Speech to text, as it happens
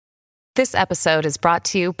This episode is brought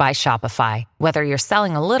to you by Shopify. Whether you're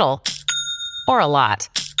selling a little or a lot,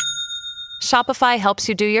 Shopify helps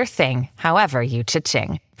you do your thing, however you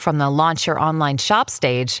cha-ching. From the launch your online shop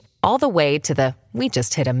stage, all the way to the we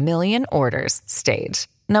just hit 1 million orders stage.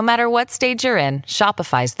 No matter what stage you're in,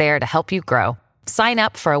 Shopify's there to help you grow. Sign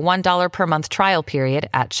up for a $1 per month trial period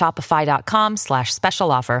at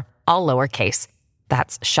shopify.com/special offer, all lowercase.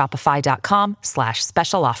 That's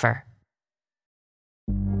shopify.com/special offer.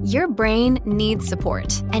 Your brain needs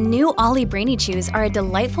support, and new Ollie Brainy Chews are a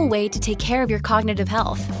delightful way to take care of your cognitive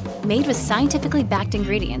health. Made with scientifically backed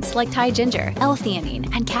ingredients like Thai ginger,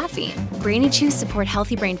 L-theanine, and caffeine, Brainy Chews support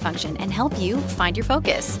healthy brain function and help you find your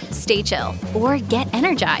focus, stay chill, or get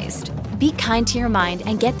energized. Be kind to your mind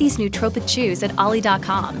and get these nootropic chews at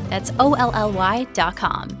ollie.com. That's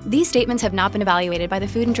OLLY.com. These statements have not been evaluated by the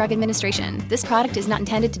Food and Drug Administration. This product is not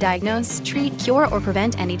intended to diagnose, treat, cure, or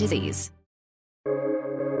prevent any disease.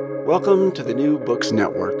 Welcome to the New Books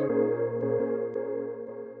Network.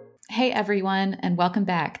 Hey everyone, and welcome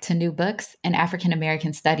back to New Books in African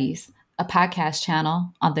American Studies, a podcast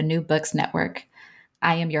channel on the New Books Network.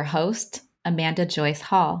 I am your host, Amanda Joyce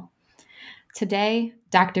Hall. Today,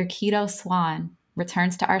 Dr. Kito Swan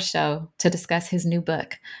returns to our show to discuss his new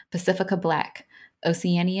book, Pacifica Black: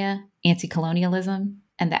 Oceania, Anti-Colonialism,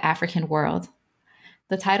 and the African World.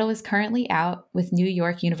 The title is currently out with New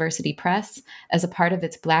York University Press as a part of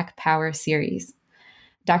its Black Power series.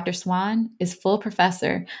 Dr. Swan is full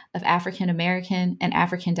professor of African American and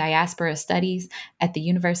African Diaspora Studies at the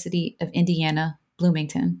University of Indiana,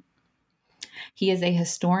 Bloomington. He is a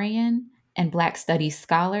historian and Black Studies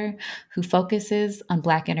scholar who focuses on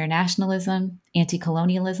Black internationalism,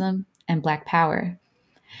 anti-colonialism, and Black power.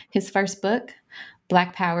 His first book,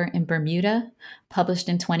 Black Power in Bermuda, published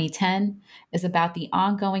in 2010, is about the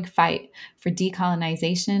ongoing fight for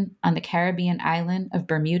decolonization on the Caribbean island of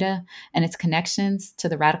Bermuda and its connections to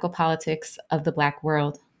the radical politics of the Black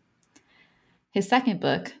world. His second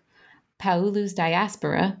book, Paulu's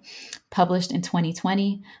Diaspora, published in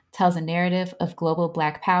 2020, tells a narrative of global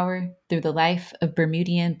Black power through the life of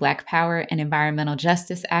Bermudian Black power and environmental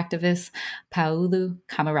justice activist Paulu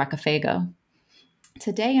Kamerakafego.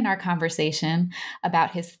 Today in our conversation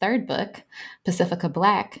about his third book, Pacifica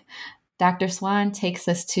Black, Dr. Swan takes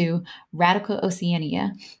us to Radical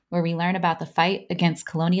Oceania, where we learn about the fight against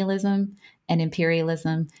colonialism and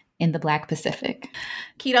imperialism in the Black Pacific.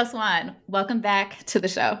 Kito Swan, welcome back to the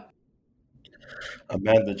show.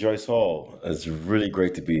 Amanda Joyce Hall, it's really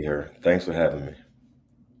great to be here. Thanks for having me.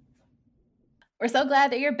 We're so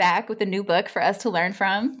glad that you're back with a new book for us to learn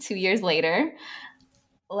from 2 years later.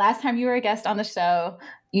 Last time you were a guest on the show,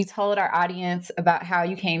 you told our audience about how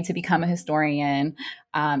you came to become a historian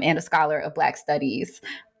and a scholar of Black studies.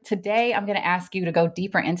 Today, I'm going to ask you to go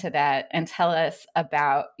deeper into that and tell us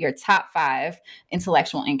about your top 5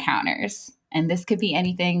 intellectual encounters. And this could be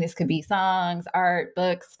anything. This could be songs, art,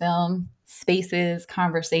 books, film, spaces,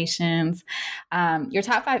 conversations. Your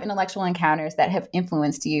top 5 intellectual encounters that have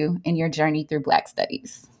influenced you in your journey through Black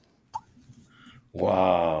studies.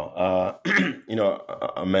 Wow.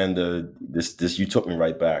 Amanda, this you took me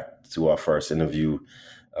right back to our first interview.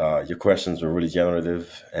 Your questions were really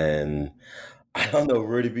generative, and I don't know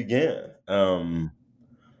where to begin.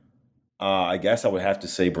 I guess I would have to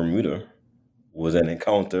say Bermuda was an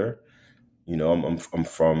encounter. You know, I'm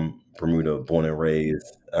from Bermuda, born and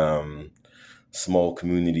raised. Small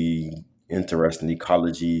community, interesting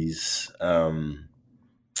ecologies. In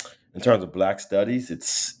terms of Black studies,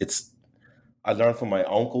 it's I learned from my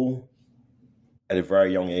uncle at a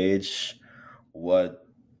very young age what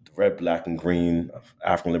the red, black, and green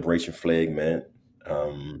African liberation flag meant.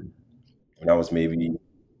 When I was maybe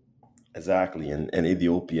exactly in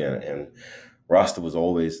Ethiopia, and Rasta was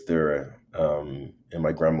always there in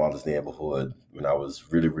my grandmother's neighborhood when I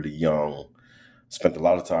was really, really young. Spent a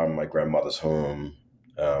lot of time in my grandmother's home,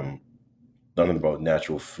 learning about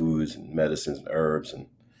natural foods and medicines and herbs. And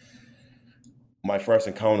my first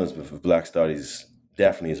encounters with Black studies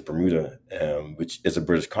definitely is Bermuda, which is a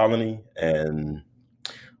British colony. And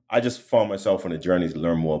I just found myself on a journey to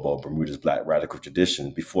learn more about Bermuda's Black radical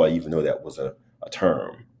tradition before I even knew that was a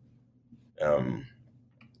term.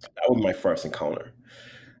 That was my first encounter.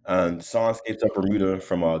 And soundscapes of Bermuda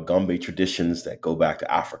from Gombe traditions that go back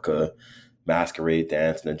to Africa, masquerade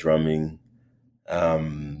dancing and drumming,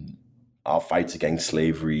 our fights against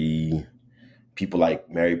slavery, people like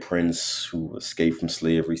Mary Prince, who escaped from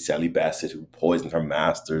slavery, Sally Bassett, who poisoned her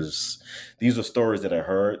masters. These are stories that I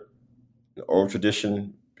heard in oral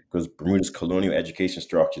tradition because Bermuda's colonial education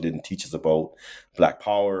structure didn't teach us about Black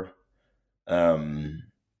power.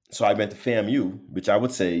 So I went to FAMU, which I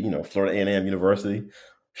would say, Florida A&M University,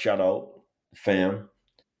 Shout out, fam.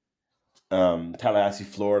 Tallahassee,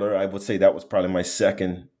 Florida. I would say that was probably my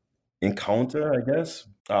second encounter, I guess.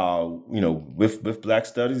 With Black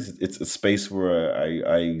Studies, it's a space where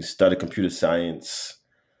I studied computer science,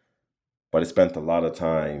 but I spent a lot of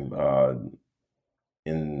time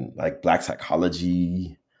in like Black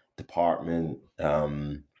psychology department,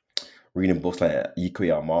 reading books like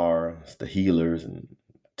Ikwe Amar, The Healers, and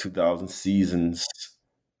 2000 Seasons.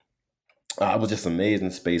 I was just amazed in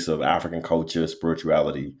the space of African culture,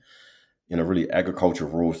 spirituality, in a really agricultural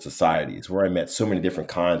rural society. It's where I met so many different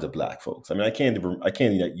kinds of Black folks. I mean, I came to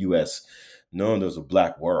the U.S. knowing there was a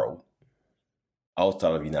Black world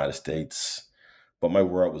outside of the United States, but my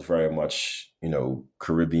world was very much,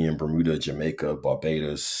 Caribbean, Bermuda, Jamaica,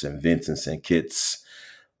 Barbados, St. Vincent, St. Kitts.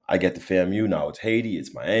 I get to FAMU now. It's Haiti,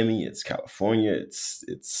 it's Miami, it's California. It's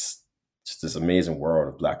just this amazing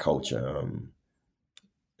world of Black culture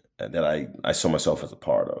that I saw myself as a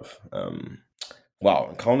part of. Wow,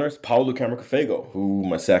 encounters. Paulo Cameron Cafego, who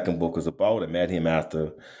my second book was about. I met him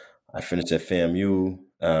after I finished at FAMU.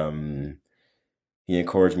 He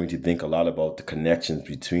encouraged me to think a lot about the connections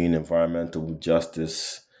between environmental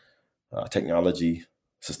justice, technology,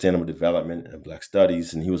 sustainable development, and Black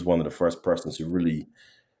studies. And he was one of the first persons who really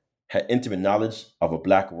had intimate knowledge of a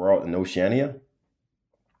Black world in Oceania.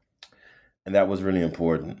 And that was really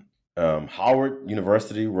important. Howard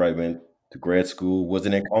University, where I went to grad school, was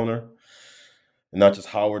an encounter. And not just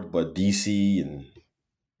Howard, but DC and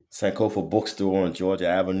Sankofa Bookstore on Georgia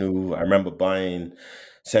Avenue. I remember buying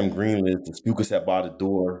Sam Greenleaf's The Spooker Sat by the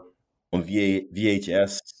Door on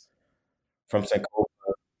VHS from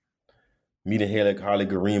Sankofa, meeting Haile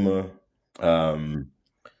Garima,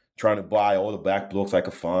 trying to buy all the Black books I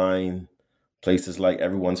could find, places like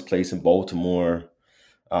Everyone's Place in Baltimore,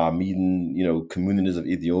 meeting, communities of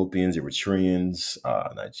Ethiopians, Eritreans,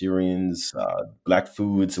 Nigerians, Black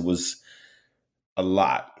foods. It was a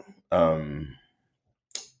lot.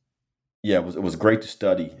 It was great to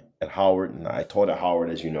study at Howard, and I taught at Howard,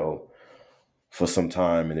 as you know, for some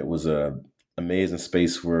time, and it was a amazing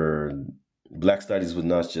space where Black studies was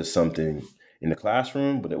not just something in the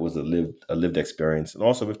classroom, but it was a lived experience, and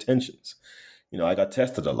also with tensions. I got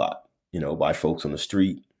tested a lot, by folks on the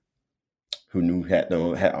street who had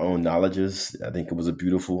our own knowledges. I think it was a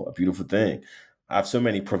beautiful thing. I have so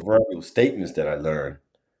many proverbial statements that I learned.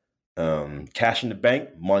 Cash in the bank,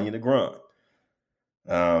 money in the ground.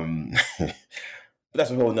 But that's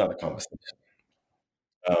a whole nother conversation.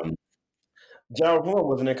 Um, John Horn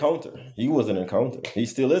was an encounter. He was an encounter. He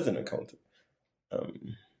still is an encounter.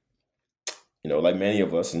 Um, like many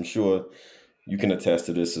of us, I'm sure you can attest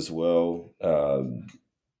to this as well.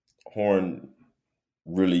 Horn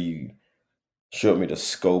really showed me the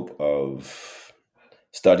scope of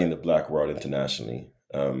studying the Black world internationally.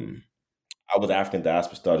 I was African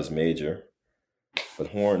diaspora studies major, but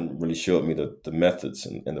Horn really showed me the methods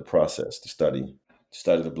and the process to study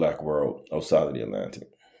the Black world outside of the Atlantic.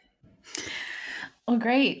 Well,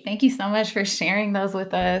 great. Thank you so much for sharing those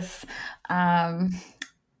with us and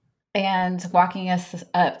walking us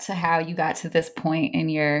up to how you got to this point in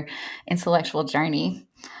your intellectual journey.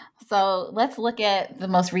 So let's look at the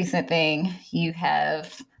most recent thing you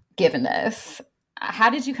have given us. How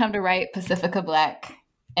did you come to write Pacifica Black,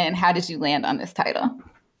 and how did you land on this title?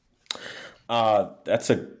 That's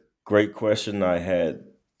a great question. I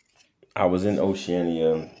was in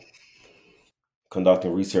Oceania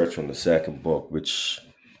conducting research on the second book, which,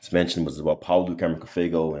 as mentioned, was about Paulo Cameron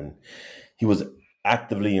Cafego, and he was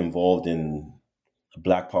actively involved in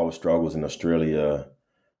Black power struggles in Australia,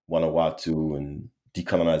 Vanuatu, and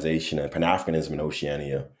decolonization and Pan-Africanism in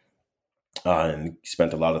Oceania. And he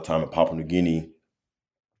spent a lot of time in Papua New Guinea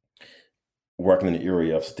working in the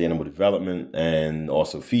area of sustainable development, and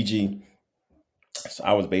also Fiji. So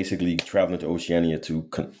I was basically traveling to Oceania to,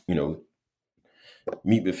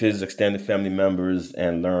 meet with his extended family members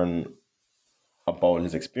and learn about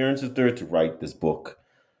his experiences there to write this book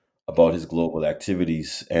about his global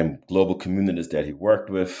activities and global communities that he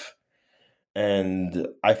worked with. And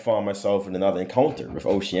I found myself in another encounter with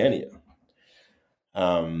Oceania.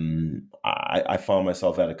 I found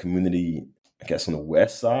myself at a community, I guess, on the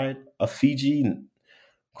west side of Fiji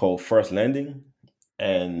called First Landing.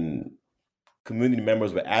 And community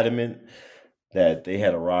members were adamant that they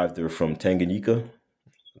had arrived there from Tanganyika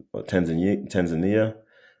or Tanzania.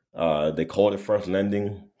 They called it First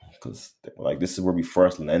Landing because this is where we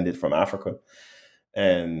first landed from Africa.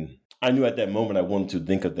 And I knew at that moment I wanted to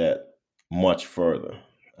think of that much further.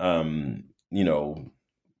 For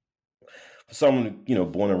someone,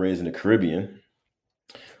 born and raised in the Caribbean,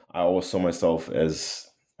 I always saw myself as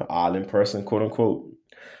an island person, quote unquote.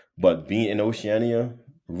 But being in Oceania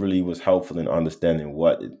really was helpful in understanding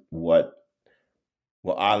what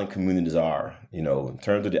island communities are. You know, in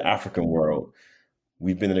terms of the African world,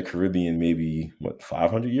 we've been in the Caribbean maybe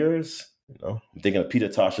 500 years. You know, I'm thinking of Peter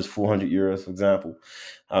Tosh's 400 years, for example.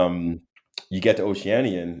 You get to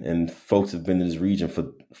Oceania, and folks have been in this region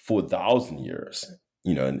for 4,000 years.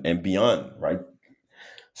 You know, and beyond, right?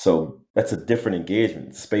 So that's a different engagement.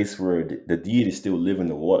 It's a space where the deities still live in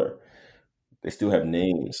the water. They still have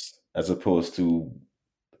names, as opposed to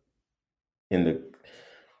in the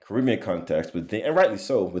Caribbean context, and rightly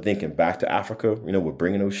so, we're thinking back to Africa. You know, we're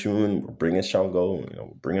bringing Oshun, we're bringing Shango, you know,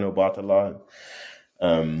 we're bringing Obatala.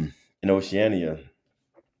 In Oceania,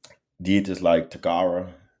 deities like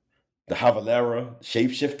Tagara, the Havalera,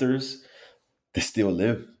 shapeshifters, they still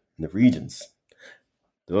live in the regions.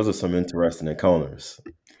 Those are some interesting encounters.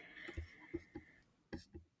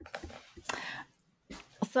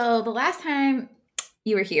 So the last time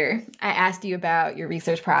you were here, I asked you about your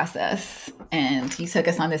research process, and you took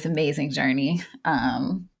us on this amazing journey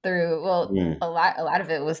through, a lot of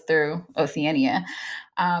it was through Oceania.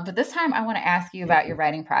 But this time I want to ask you about your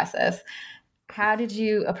writing process. How did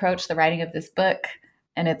you approach the writing of this book?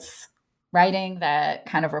 And it's writing that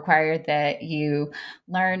kind of required that you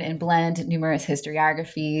learn and blend numerous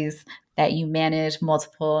historiographies, that you manage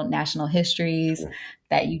multiple national histories,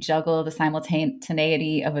 that you juggle the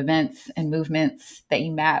simultaneity of events and movements, that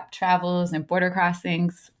you map travels and border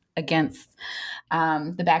crossings against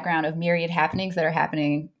the background of myriad happenings that are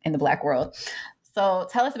happening in the Black world. So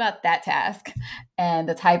tell us about that task and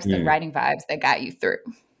the types of writing vibes that got you through.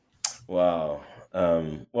 Wow.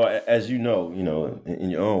 Well, as you know, in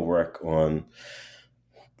your own work on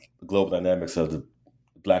the global dynamics of the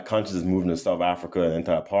Black consciousness movement in South Africa and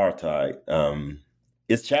anti-apartheid,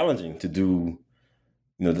 it's challenging to do,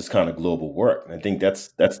 this kind of global work. And I think that's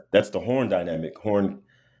the Horn dynamic. Horn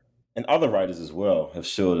and other writers as well have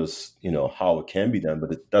showed us, how it can be done,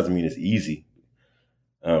 but it doesn't mean it's easy.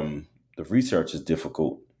 The research is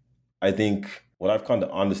difficult. I think what I've come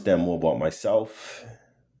to understand more about myself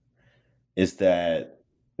is that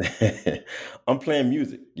I'm playing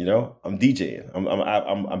music, I'm DJing,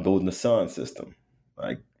 I'm building a sound system.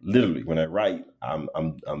 Like literally, when I write, I'm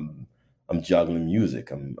juggling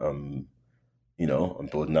music. I'm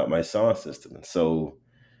building up my sound system, and so,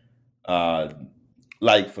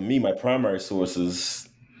 like for me, my primary sources,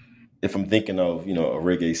 if I'm thinking of a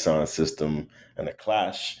reggae sound system and a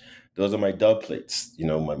clash, those are my dub plates.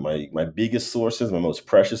 My biggest sources, my most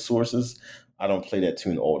precious sources. I don't play that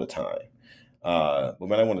tune all the time. But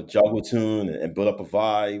when I want to juggle a tune and build up a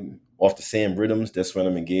vibe off the same rhythms, that's when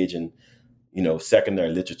I'm engaging, secondary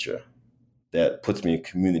literature that puts me in a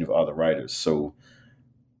community of other writers. So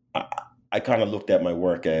I kind of looked at my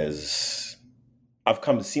work as, I've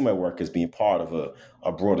come to see my work as being part of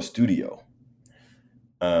a broader studio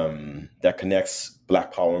that connects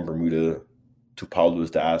Black power in Bermuda to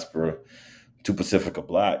Paulu's diaspora to Pacifica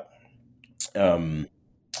Black. When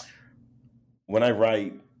I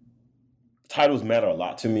write, titles matter a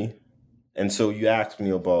lot to me. And so you asked me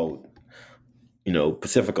about,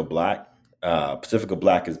 Pacifica Black. Pacifica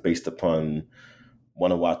Black is based upon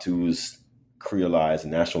Vanuatu's creolized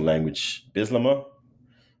national language, Bislama.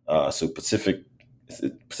 So Pacifica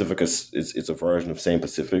is a version of saying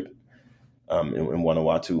Pacific in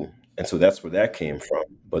Vanuatu. And so that's where that came from.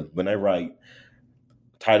 But when I write,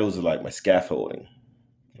 titles are like my scaffolding.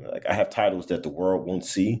 Like I have titles that the world won't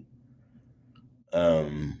see. But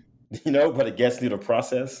it gets through the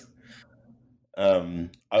process.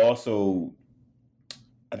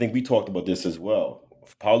 I think we talked about this as well.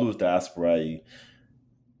 For Paulu's diaspora,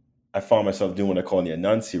 I found myself doing what I call the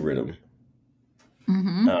Anansi rhythm,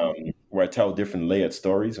 where I tell different layered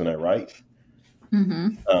stories when I write.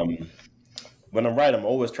 When I write, I'm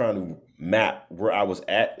always trying to map where I was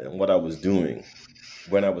at and what I was doing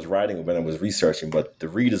when I was writing or when I was researching, but the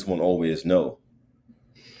readers won't always know.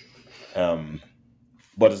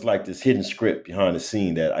 But it's like this hidden script behind the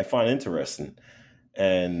scene that I find interesting.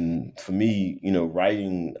 And for me,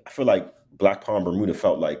 writing, I feel like Black Power in Bermuda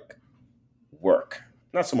felt like work.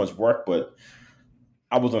 Not so much work, but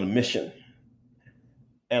I was on a mission.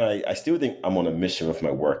 And I still think I'm on a mission with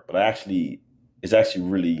my work, but it's actually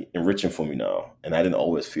really enriching for me now. And I didn't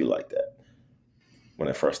always feel like that when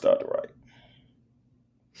I first started to write.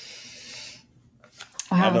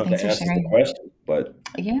 Wow, I don't know if that answers the question, but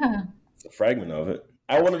yeah, it's a fragment of it.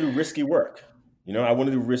 I want to do risky work. I want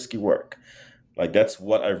to do risky work. Like that's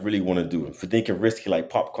what I really want to do. If you think of risky like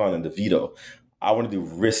Popcorn and DeVito, I want to do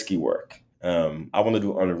risky work. I want to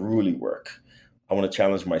do unruly work. I want to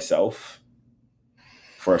challenge myself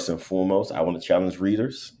first and foremost. I want to challenge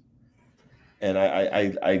readers. And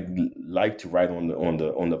I like to write on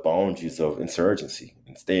the boundaries of insurgency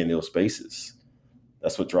and stay in those spaces.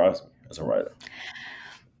 That's what drives me as a writer.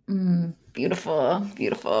 Beautiful,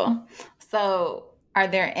 beautiful. So, are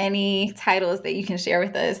there any titles that you can share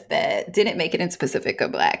with us that didn't make it into Pacifica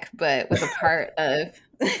Black, but was a part of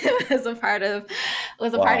was a part of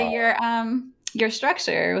your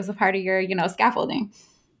structure, was a part of your scaffolding?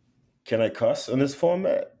 Can I cuss in this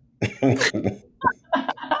format?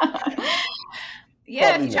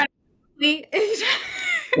 Yeah, Probably if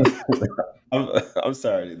you're trying to. I'm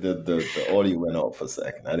sorry. The audio went off for a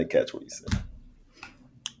second. I didn't catch what you said.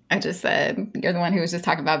 I just said you're the one who was just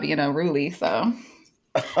talking about being unruly. So,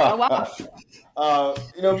 oh wow.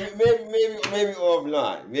 Maybe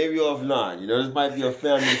offline. Maybe offline. This might be a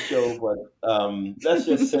family show, but let's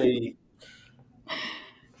just say.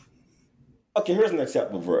 Okay, here's an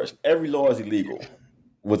acceptable version. Every law is illegal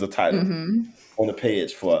was a title on the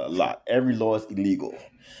page for a lot. Every law is illegal.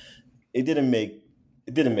 It didn't make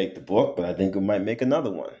the book, but I think it might make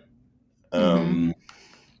another one.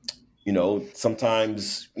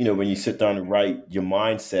 Sometimes, when you sit down and write, your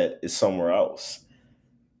mindset is somewhere else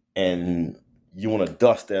and you want to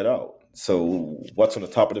dust that out. So what's on the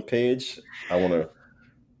top of the page? I want to,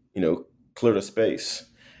 clear the space.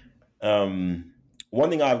 One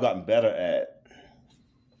thing I've gotten better at,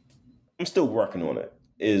 I'm still working on it,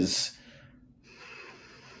 is,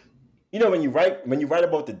 when you write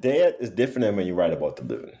about the dead, it's different than when you write about the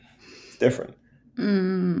living. It's different.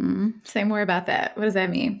 Say more about that. What does that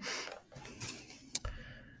mean?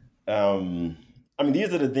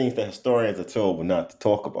 These are the things that historians are told not to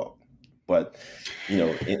talk about. But,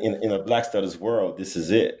 in a Black Studies world, this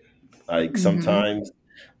is it. Like sometimes,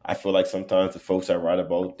 I feel like sometimes the folks I write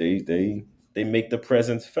about, they make the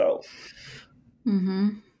presence felt.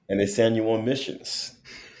 And they send you on missions.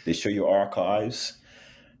 They show you archives.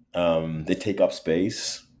 They take up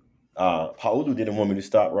space. Paolo didn't want me to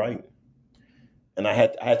stop writing. And I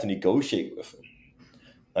had to negotiate with him.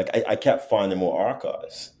 Like I kept finding more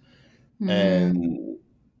archives. And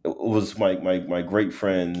it was my great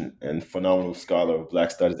friend and phenomenal scholar of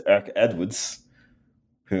Black Studies, Eric Edwards,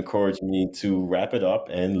 who encouraged me to wrap it up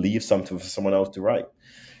and leave something for someone else to write.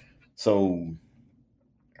 So,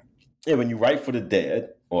 when you write for the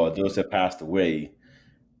dead or those that passed away,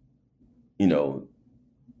 you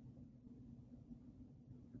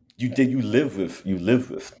live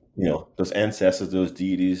with those ancestors, those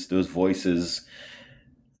deities, those voices.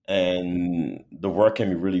 And the work can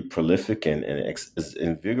be really prolific and it's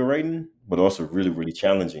invigorating, but also really, really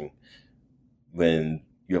challenging when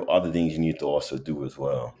you have other things you need to also do as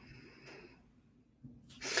well.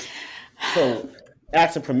 So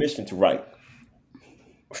asking permission to write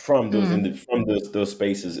from those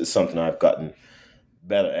spaces is something I've gotten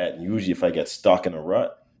better at. And usually if I get stuck in a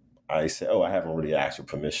rut, I say, I haven't really asked for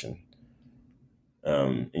permission.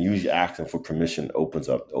 And usually asking for permission opens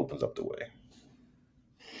up the way.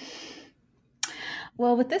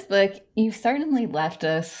 Well, with this book, you've certainly left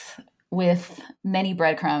us with many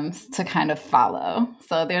breadcrumbs to kind of follow.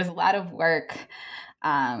 So there's a lot of work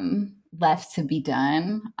left to be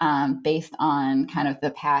done based on kind of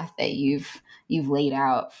the path that you've laid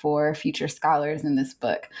out for future scholars in this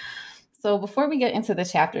book. So before we get into the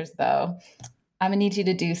chapters, though, I'm going to need you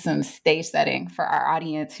to do some stage setting for our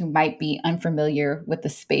audience who might be unfamiliar with the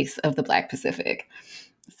space of the Black Pacific.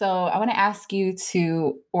 So I want to ask you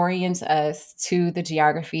to orient us to the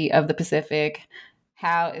geography of the Pacific.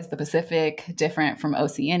 How is the Pacific different from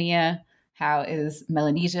Oceania? How is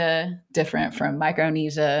Melanesia different from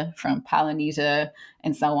Micronesia, from Polynesia,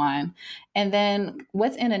 and so on? And then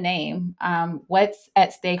what's in a name? What's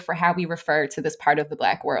at stake for how we refer to this part of the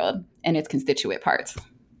Black world and its constituent parts?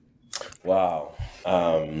 Wow.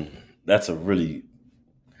 That's a really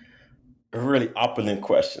opulent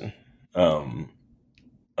question.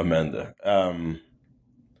 Amanda.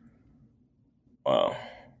 Wow.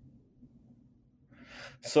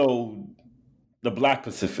 So the Black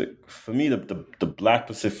Pacific, for me, the Black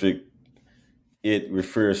Pacific, it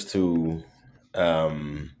refers to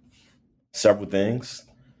several things.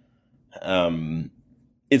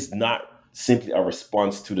 It's not simply a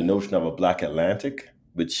response to the notion of a Black Atlantic,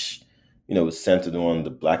 which, is centered on the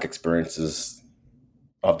Black experiences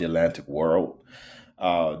of the Atlantic world.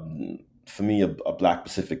 For me, a Black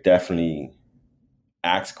Pacific definitely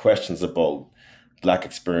asks questions about Black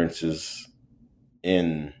experiences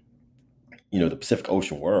in, the Pacific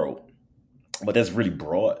Ocean world. But that's really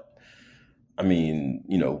broad.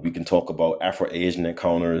 We can talk about Afro-Asian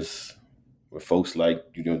encounters with folks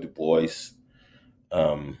like, Du Bois,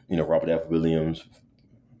 Robert F. Williams,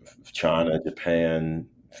 China, Japan,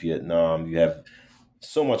 Vietnam. You have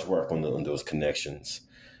so much work on those connections.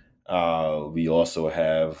 We also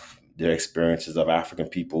have their experiences of African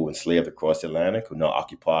people enslaved across the Atlantic who now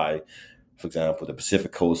occupy, for example, the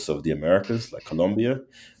Pacific coast of the Americas, like Colombia.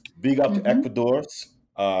 Big up to Ecuador's,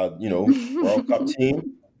 World Cup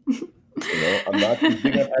team. I'm not too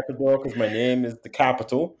big on Ecuador because my name is the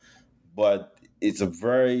capital, but it's a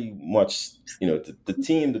very much,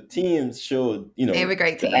 the team showed, They have a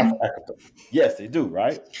great team. Yes, they do,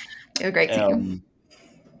 right? They have a great team.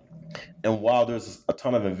 And while there's a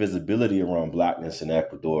ton of invisibility around Blackness in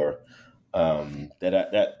Ecuador,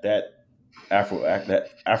 that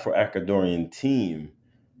Afro-Ecuadorian team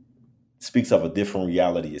speaks of a different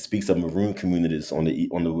reality. It speaks of maroon communities on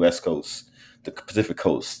the West Coast, the Pacific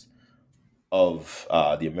Coast of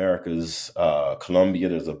the Americas. Colombia,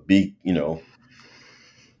 there's a big,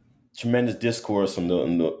 tremendous discourse in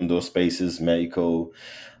those spaces. Mexico,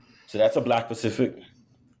 so that's a Black Pacific.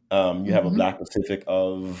 You have a Black Pacific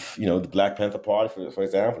of, the Black Panther Party, for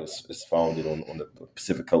example, is founded on the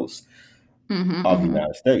Pacific Coast of the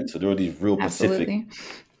United States. So there are these real Pacific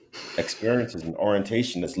experiences and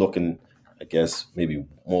orientation that's looking, I guess, maybe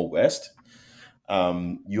more West.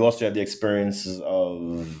 You also have the experiences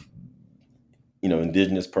of,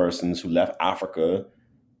 indigenous persons who left Africa,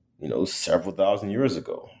 several thousand years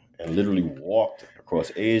ago and literally walked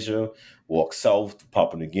across Asia, walked south to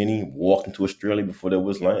Papua New Guinea, walked into Australia before there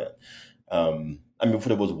was land. Before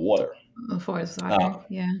there was water. Before it was water,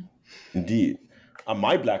 yeah. Indeed.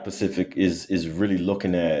 My Black Pacific is really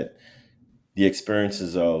looking at the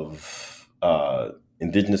experiences of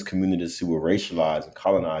indigenous communities who were racialized and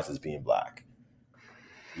colonized as being Black,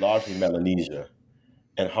 largely Melanesia,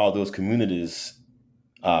 and how those communities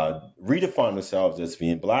redefine themselves as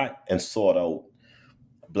being Black and sought out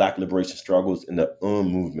Black liberation struggles in their own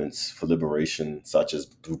movements for liberation, such as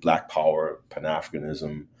through Black Power,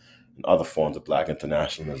 Pan-Africanism, and other forms of Black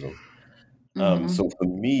internationalism. So for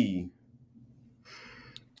me,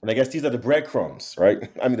 and I guess these are the breadcrumbs, right?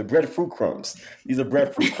 The breadfruit crumbs. These are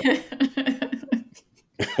breadfruit crumbs.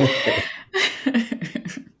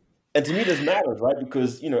 And to me, this matters, right?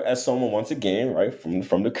 Because, as someone, once again, right,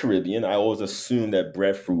 from the Caribbean, I always assumed that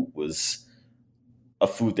breadfruit was a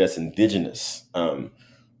fruit that's indigenous to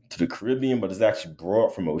the Caribbean, but it's actually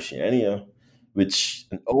brought from Oceania, which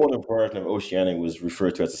an older version of Oceania was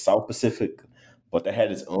referred to as the South Pacific, but that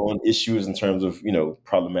had its own issues in terms of,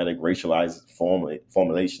 problematic racialized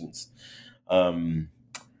formulations.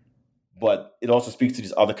 But it also speaks to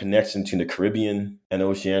these other connections between the Caribbean and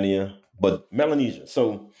Oceania, but Melanesia.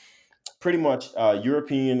 So pretty much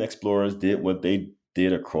European explorers did what they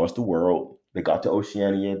did across the world. They got to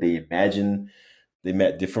Oceania. They imagined they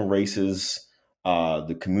met different races,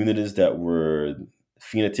 the communities that were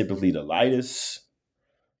phenotypically the lightest,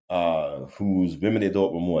 whose women they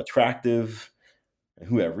thought were more attractive, and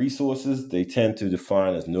who had resources, they tend to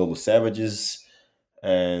define as noble savages.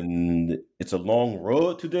 And it's a long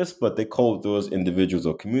road to this, but they call those individuals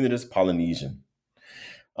or communities Polynesian.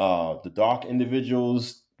 The dark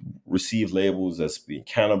individuals receive labels as being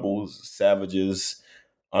cannibals, savages,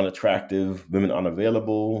 unattractive, women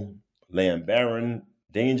unavailable, land barren,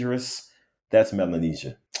 dangerous. That's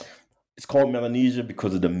Melanesia. It's called Melanesia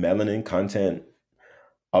because of the melanin content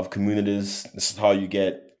of communities. This is how you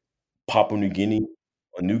get Papua New Guinea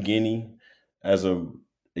or New Guinea as a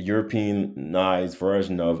Europeanized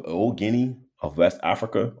version of Old Guinea of West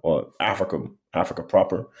Africa or Africa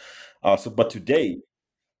proper. But today,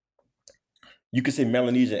 you could say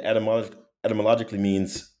Melanesia etymologically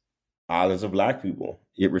means islands of Black people.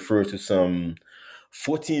 It refers to some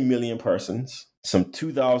 14 million persons, some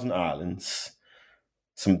 2,000 islands,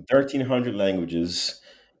 some 1,300 languages,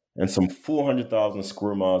 and some 400,000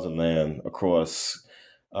 square miles of land across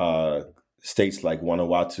states like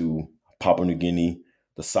Vanuatu, Papua New Guinea,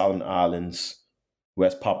 the Solomon Islands,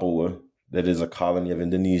 West Papua, that is a colony of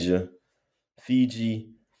Indonesia,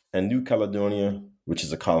 Fiji, and New Caledonia, which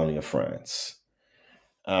is a colony of France.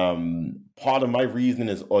 Part of my reasoning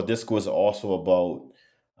is, or discourse, also about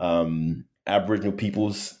Aboriginal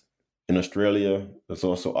peoples in Australia. There's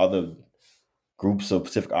also other groups of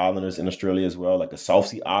Pacific Islanders in Australia as well, like the South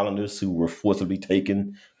Sea Islanders who were forcibly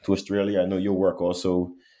taken to Australia. I know your work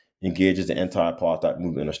also engages the anti-apartheid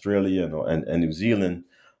movement in Australia and New Zealand.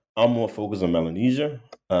 I'm more focused on Melanesia,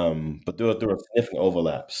 but there are significant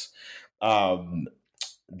overlaps.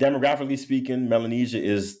 Demographically speaking, Melanesia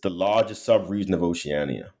is the largest sub-region of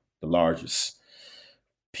Oceania, the largest.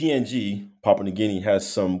 PNG, Papua New Guinea, has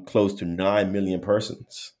some close to 9 million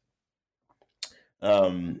persons.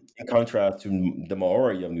 In contrast to the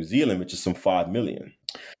Maori of New Zealand, which is some 5 million.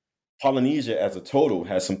 Polynesia as a total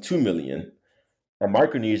has some 2 million. And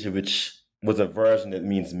Micronesia, which was a version that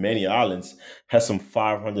means many islands, has some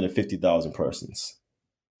 550,000 persons.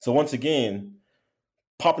 So once again,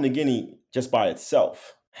 Papua New Guinea, just by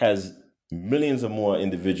itself, has millions of more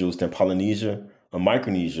individuals than Polynesia or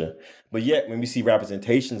Micronesia. But yet, when we see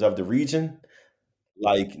representations of the region,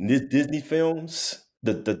 like Disney films,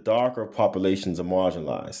 the darker populations are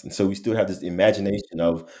marginalized. And so we still have this imagination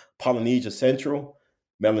of Polynesia central,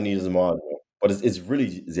 Melanesia is marginal. But it's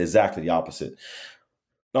really exactly the opposite.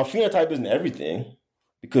 Now, phenotype isn't everything,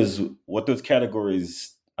 because what those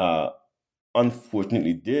categories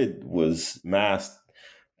unfortunately did was mask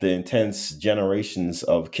the intense generations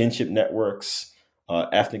of kinship networks,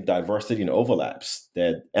 ethnic diversity, and overlaps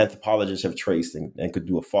that anthropologists have traced and could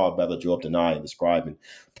do a far better job than I in describing,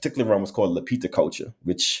 particularly around what's called Lapita culture,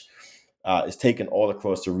 which is taken all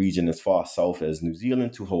across the region as far south as New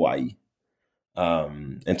Zealand to Hawaii,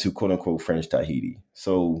 and to quote-unquote French Tahiti.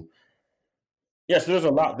 So, yes, there's a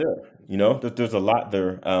lot there, there's a lot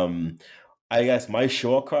there. I guess my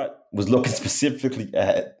shortcut was looking specifically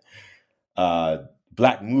at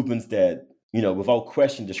Black movements that, without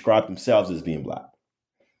question, describe themselves as being Black,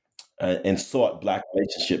 and sought Black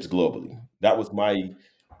relationships globally. That was my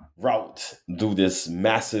route through this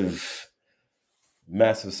massive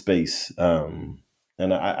space. And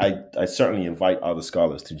I certainly invite other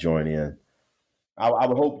scholars to join in. I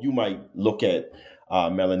would hope you might look at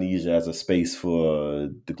Melanesia as a space for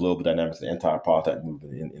the global dynamics of the anti-apartheid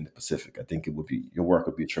movement in the Pacific. I think your work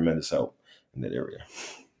would be a tremendous help in that area.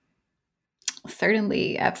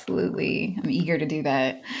 Certainly, absolutely. I'm eager to do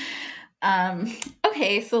that.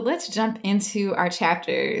 Okay, so let's jump into our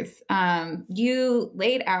chapters. You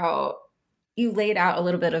laid out a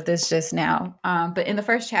little bit of this just now, but in the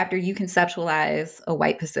first chapter, you conceptualize a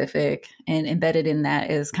white Pacific, and embedded in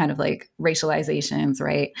that is kind of like racializations,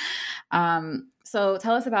 right? So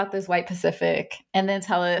tell us about this white Pacific, and then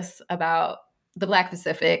tell us about the Black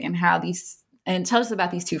Pacific and tell us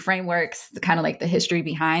about these two frameworks, the kind of like the history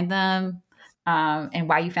behind them, and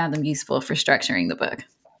why you found them useful for structuring the book.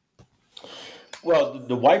 Well,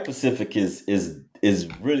 the white Pacific is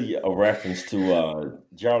really a reference to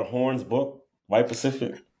Gerald Horne's book, White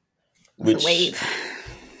Pacific, which indeed,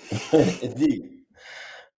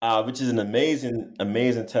 which is an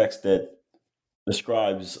amazing text that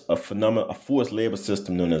describes a forced labor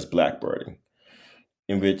system known as blackbirding,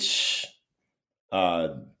 in which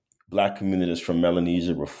Black communities from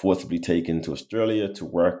Melanesia were forcibly taken to Australia to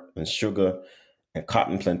work in sugar and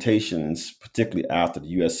cotton plantations, particularly after the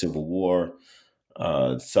U.S. Civil War.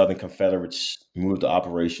 Southern Confederates moved the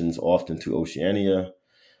operations often to Oceania.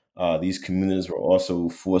 These communities were also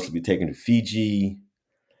forcibly taken to Fiji.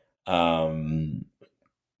 Polynesian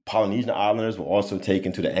islanders were also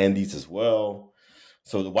taken to the Andes as well.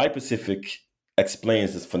 So the white Pacific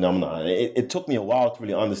explains this phenomenon. It took me a while to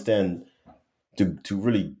really understand, to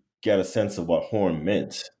really get a sense of what Horne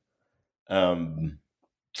meant.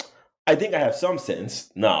 I think I have some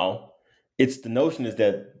sense now. It's the notion is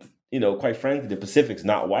that, quite frankly, the Pacific's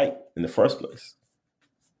not white in the first place.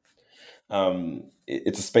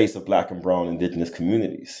 It's a space of Black and brown indigenous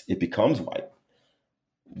communities. It becomes white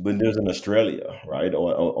when there's in Australia, right,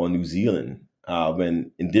 or New Zealand,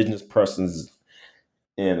 when indigenous persons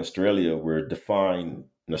in Australia were defined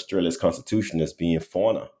in Australia's constitution as being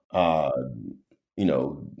fauna.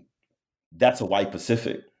 That's a white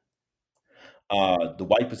Pacific. The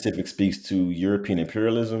white Pacific speaks to European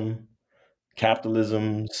imperialism,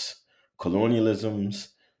 capitalisms, colonialisms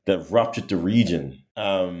that ruptured the region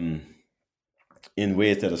in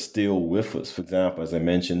ways that are still with us. For example, as I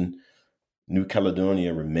mentioned, New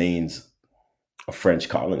Caledonia remains a French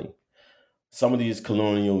colony. Some of these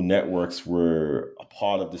colonial networks were a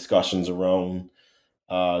part of discussions around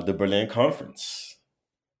the Berlin Conference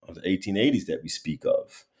of the 1880s that we speak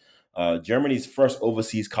of. Germany's first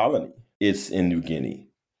overseas colony is in New Guinea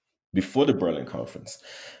before the Berlin Conference.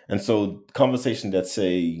 And so conversation that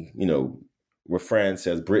say, where France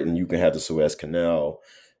says, Britain, you can have the Suez Canal,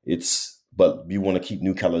 but we want to keep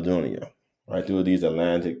New Caledonia, right? There are these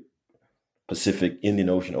Atlantic, Pacific, Indian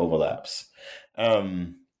Ocean overlaps.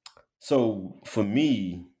 So for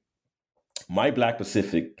me, my Black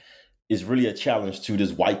Pacific is really a challenge to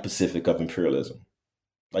this white Pacific of imperialism.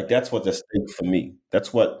 Like that's what's at stake for me. That's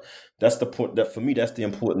the point that for me, that's the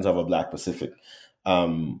importance of a Black Pacific.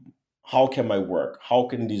 How can my work? How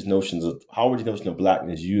are these notions of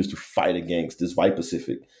Blackness used to fight against this white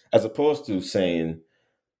Pacific, as opposed to saying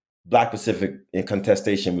Black Pacific in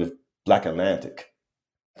contestation with Black Atlantic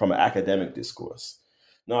from an academic discourse?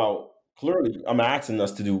 Now, clearly, I'm asking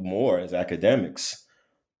us to do more as academics,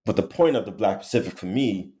 but the point of the Black Pacific for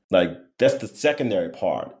me, like that's the secondary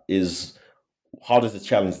part, is how does it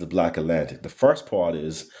challenge the Black Atlantic? The first part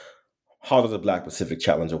is, how does the Black Pacific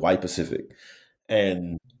challenge a white Pacific?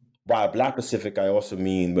 And by Black Pacific, I also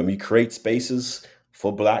mean when we create spaces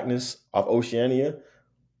for Blackness of Oceania,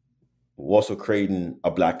 we're also creating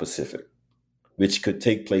a Black Pacific, which could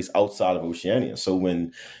take place outside of Oceania. So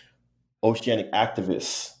when oceanic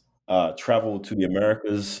activists travel to the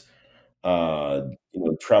Americas,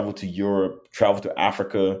 travel to Europe, travel to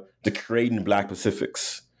Africa, to creating Black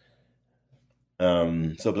Pacifics.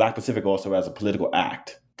 So Black Pacific also has a political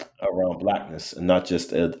act around Blackness and not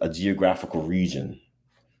just a geographical region.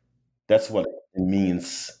 That's what it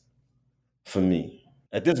means for me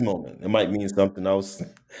at this moment. It might mean something else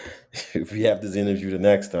if we have this interview the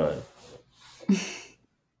next time.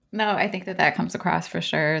 No, I think that comes across for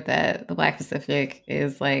sure, that the Black Pacific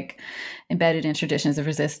is like embedded in traditions of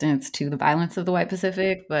resistance to the violence of the white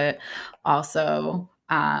Pacific, but also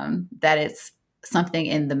that it's something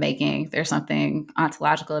in the making. There's something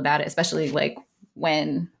ontological about it, especially like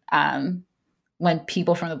when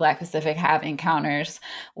people from the Black Pacific have encounters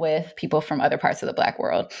with people from other parts of the Black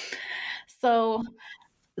world. So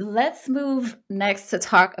let's move next to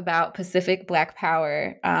talk about Pacific Black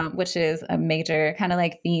Power, which is a major kind of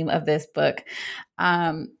like theme of this book.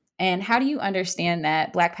 And how do you understand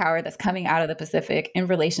that Black power that's coming out of the Pacific in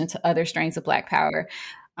relation to other strains of Black power,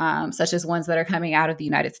 such as ones that are coming out of the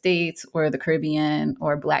United States or the Caribbean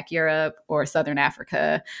or Black Europe or Southern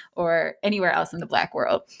Africa or anywhere else in the Black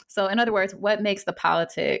world? So in other words, what makes the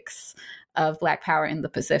politics of Black power in the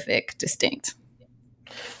Pacific distinct?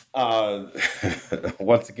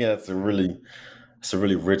 Once again, it's a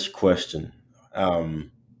really rich question.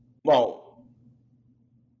 Well,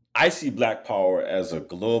 I see Black power as a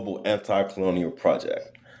global anti-colonial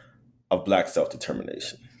project of Black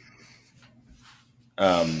self-determination.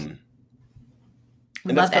 And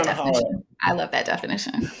love that definition. I love that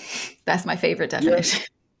definition. That's my favorite definition. Yeah.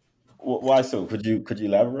 Why so? Could you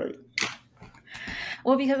elaborate?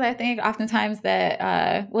 Well, because I think oftentimes that,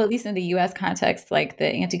 at least in the U.S. context, like the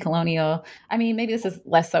anti-colonial, I mean, maybe this is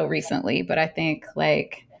less so recently, but I think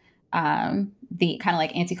like the kind of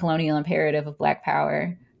like anti-colonial imperative of Black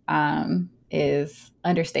power is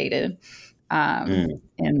understated in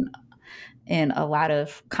a lot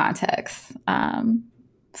of contexts.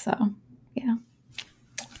 So, yeah.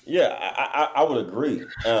 Yeah, I would agree.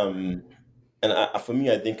 And for me,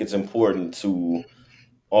 I think it's important to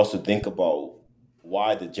also think about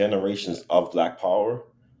why the generations of Black power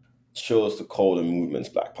chose to call the movements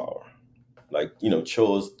Black power. Like,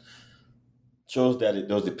 chose those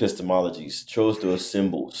epistemologies, chose those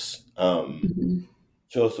symbols,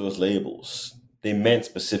 chose those labels. They meant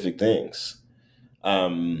specific things,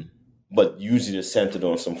 but usually they're centered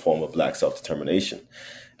on some form of Black self-determination.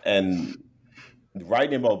 And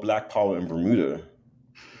writing about Black power in Bermuda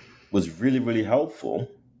was really, really helpful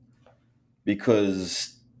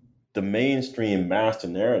because the mainstream master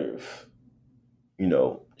narrative,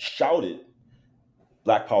 shouted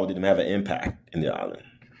Black power didn't have an impact in the island.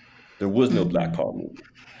 There was no Black power movement.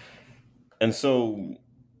 And so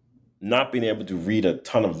not being able to read a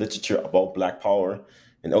ton of literature about Black power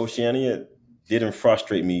in Oceania didn't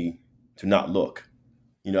frustrate me to not look.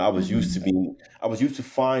 I was used to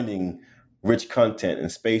finding rich content in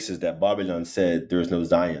spaces that Babylon said there's no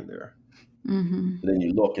Zion there. Then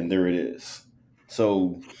you look and there it is.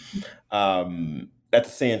 So at the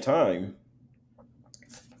same time,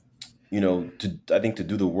 I think to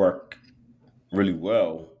do the work really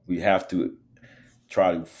well, we have to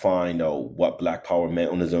try to find out what Black power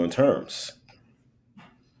meant on its own terms.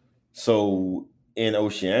 So in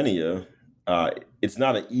Oceania, it's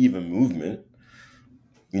not an even movement.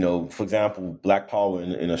 For example, Black power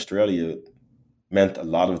in Australia meant a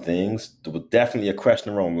lot of things. There was definitely a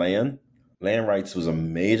question around land. Land rights was a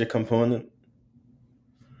major component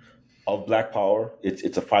of Black power.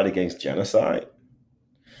 It's a fight against genocide.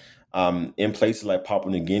 In places like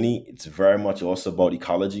Papua New Guinea, it's very much also about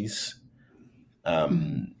ecologies.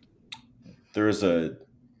 There's an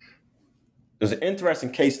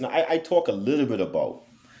interesting case, and I talk a little bit about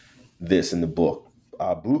this in the book.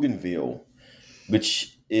 Bougainville,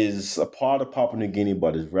 which is a part of Papua New Guinea,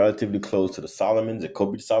 but is relatively close to the Solomons. It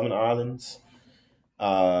could be the Solomon Islands.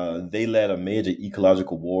 They led a major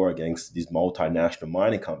ecological war against these multinational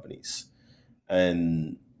mining companies.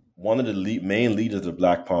 And one of the main leaders of the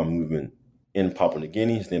Black Power movement in Papua New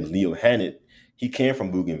Guinea, his name is Leo Hannet, he came from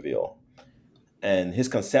Bougainville. And his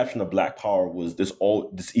conception of Black power was this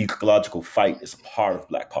ecological fight is a part of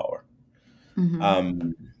Black power.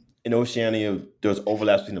 In Oceania, there's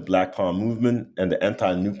overlaps between the Black Power movement and the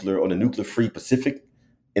anti-nuclear or the nuclear-free Pacific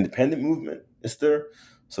independent movement is there.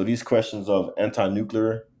 So these questions of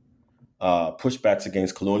anti-nuclear pushbacks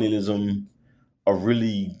against colonialism are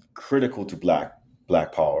really critical to Black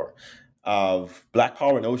power. Black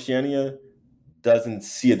power in Oceania doesn't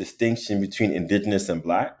see a distinction between indigenous and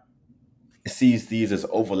Black. It sees these as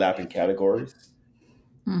overlapping categories.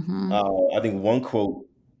 Mm-hmm. I think one quote,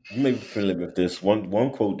 you may be familiar with this,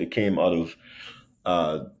 one quote that came out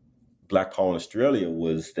of Black power in Australia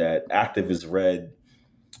was that activists read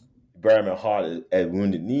Barry Hart at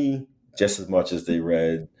Wounded Knee just as much as they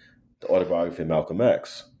read the autobiography of Malcolm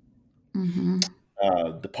X. Mm-hmm.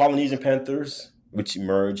 The Polynesian Panthers, which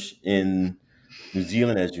emerged in New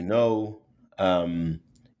Zealand, as you know,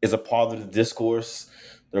 is a part of the discourse.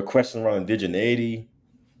 There are questions around indigeneity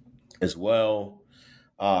as well.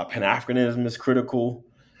 Pan-Africanism is critical.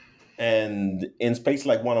 And in spaces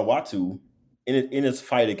like Vanuatu, in its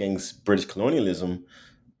fight against British colonialism,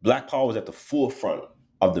 Black power was at the forefront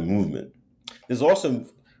of the movement. This also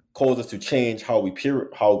caused us to change how we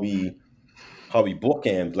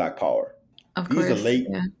bookend Black power. Of These course. are late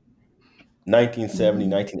 1970s,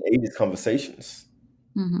 1980s conversations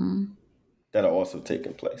that are also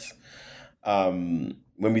taking place. When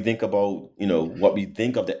we think about, what we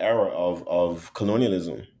think of the era of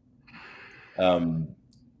colonialism, the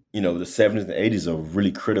 70s and 80s are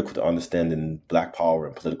really critical to understanding Black power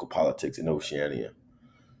and political politics in Oceania,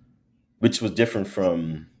 which was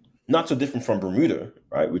not so different from Bermuda,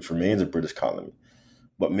 right, which remains a British colony,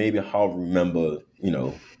 but maybe how we remember,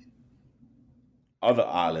 other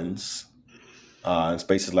islands and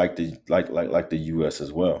spaces like the U.S.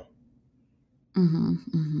 as well. Mm-hmm,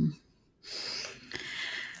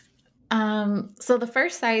 mm-hmm. So the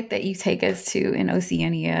first site that you take us to in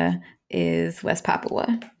Oceania is West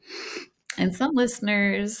Papua. And some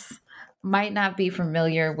listeners might not be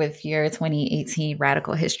familiar with your 2018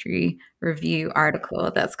 Radical History Review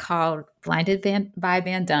article that's called Blinded by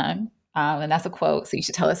Bandung. And that's a quote, so you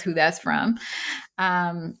should tell us who that's from.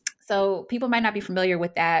 So people might not be familiar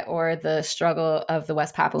with that or the struggle of the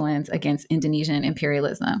West Papuans against Indonesian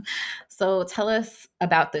imperialism. So tell us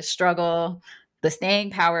about the struggle, the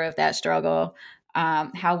staying power of that struggle,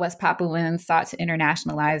 how West Papuans sought to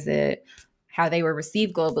internationalize it, how they were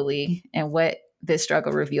received globally, and what this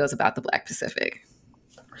struggle reveals about the Black Pacific.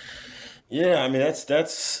 Yeah, I mean,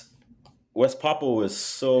 that's West Papua is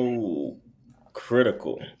so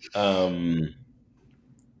critical.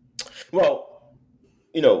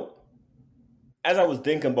 As I was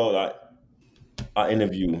thinking about our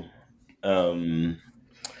interview, I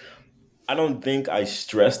don't think I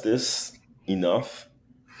stressed this enough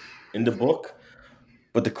in the book,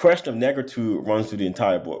 but the question of negritude runs through the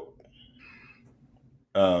entire book.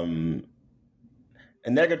 And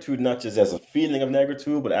negritude not just as a feeling of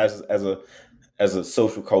negritude, but as a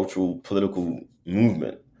social, cultural, political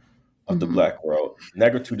movement of the Black world.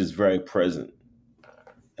 Negritude is very present.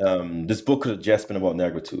 This book could have just been about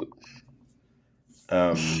negritude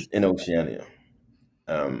in Oceania.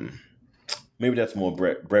 Maybe that's more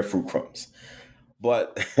breadfruit crumbs.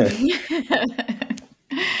 But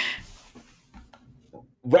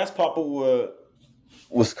West Papua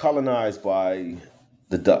was colonized by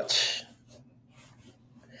the Dutch.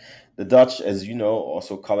 The Dutch, as you know,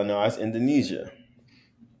 also colonized Indonesia.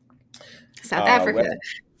 South Africa.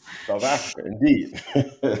 South Africa, indeed.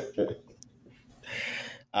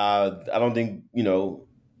 I don't think,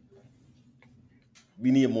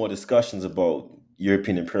 we need more discussions about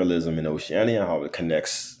European imperialism in Oceania, how it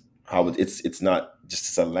connects, how it's not just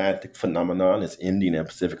this Atlantic phenomenon, it's Indian and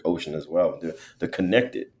Pacific Ocean as well. They're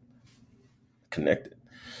connected.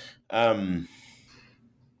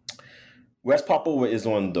 West Papua is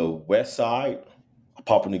on the west side of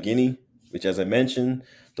Papua New Guinea, which, as I mentioned,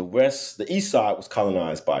 the east side was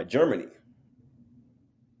colonized by Germany.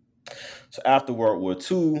 So after World War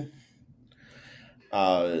II,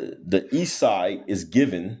 the east side is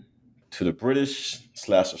given to the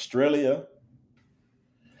British/Australia,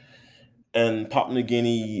 and Papua New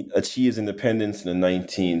Guinea achieves independence in the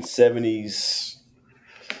 1970s,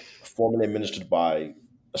 formally administered by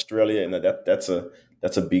Australia, and that's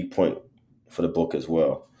a big point for the book as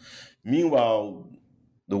well. Meanwhile,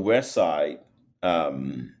 the west side,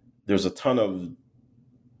 there's a ton of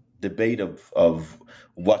debate of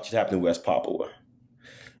what should happen to West Papua.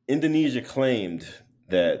 Indonesia claimed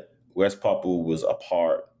that West Papua was a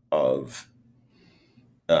part of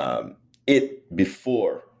it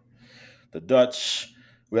before. The Dutch,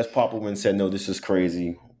 West Papuans said, no, this is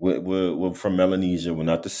crazy. We're from Melanesia. We're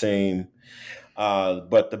not the same.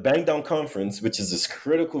 But the Bandung Conference, which is this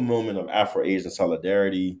critical moment of Afro-Asian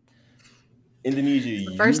solidarity, Indonesia.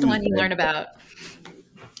 The first one you learn about.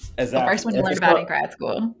 Exactly. The first one you learn about in grad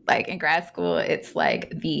school. Like in grad school, it's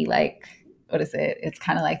like the what is it? It's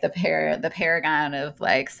kind of like the paragon of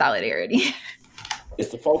like solidarity. It's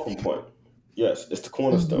the fulcrum point. Yes, it's the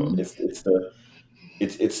cornerstone. It's it.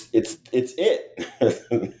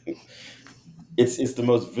 It's the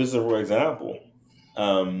most visible example,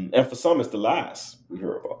 and for some, it's the last we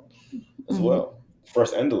hear about as well,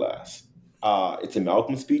 first and the last. It's in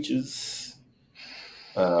Malcolm speeches.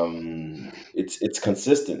 It's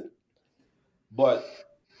consistent, but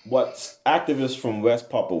what activists from West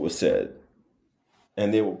Papua said,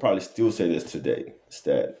 and they will probably still say this today, is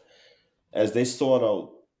that as they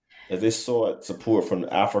sought support from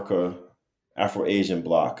the Afro-Asian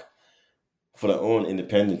bloc for their own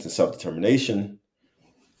independence and self-determination,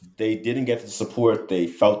 they didn't get the support they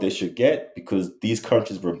felt they should get because these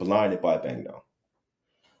countries were blinded by Bang Nao.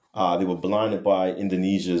 They were blinded by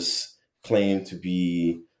Indonesia's claim to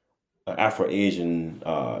be an Afro-Asian,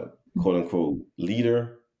 quote-unquote,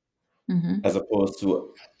 leader, as opposed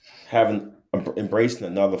to embracing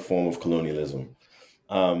another form of colonialism.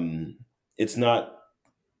 It's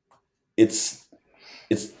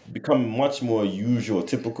become much more usual,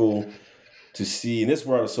 typical to see in this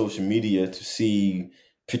world of social media, to see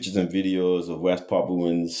pictures and videos of West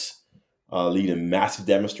Papuans leading massive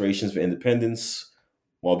demonstrations for independence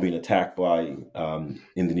while being attacked by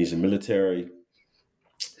Indonesian military.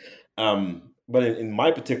 But in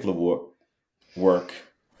my particular work,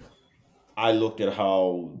 I looked at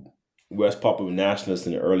how West Papua nationalists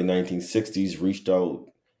in the early 1960s reached out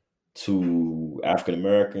to African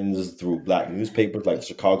Americans through Black newspapers like the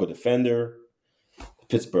Chicago Defender, the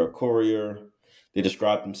Pittsburgh Courier. They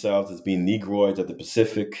described themselves as being Negroids of the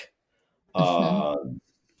Pacific.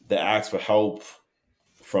 They asked for help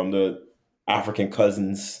from the African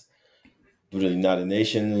cousins through the United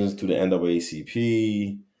Nations, to the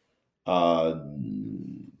NAACP.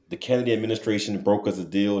 The Kennedy administration brokers a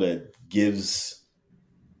deal that gives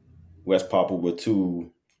West Papua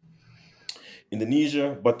to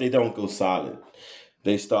Indonesia, but they don't go silent.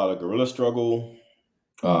 They start a guerrilla struggle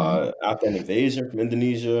after an invasion from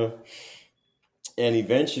Indonesia. And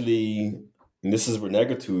eventually, and this is where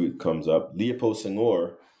negritude comes up, Leopold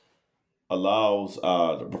Senghor allows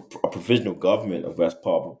a provisional government of West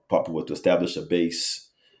Papua to establish a base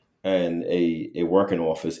and a working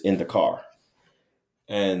office in Dakar.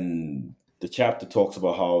 And the chapter talks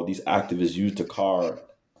about how these activists use Dakar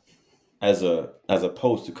as a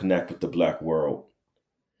post to connect with the Black world.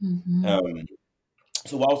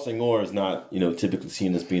 So while Senghor is not, typically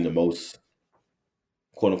seen as being the most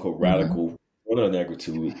quote unquote radical one of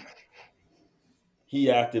negritude,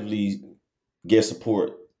 he actively gives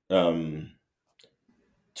support to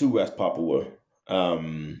West Papua,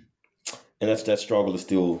 and that struggle is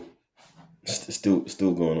still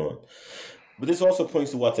going on. But this also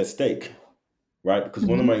points to what's at stake, right? Because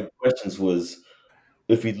one of my questions was,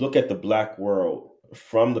 if we look at the Black world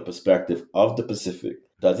from the perspective of the Pacific,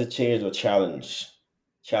 does it change or challenge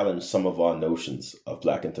some of our notions of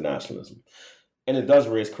Black internationalism? And it does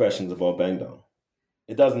raise questions about Bang Nao.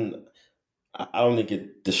 It doesn't. I don't think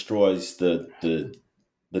it destroys the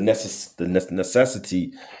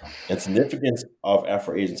necessity and significance of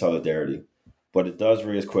Afro-Asian solidarity, but it does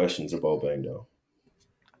raise questions about Bang Nao.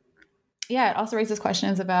 Yeah, it also raises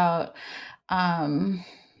questions about kind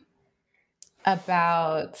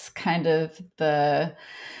of the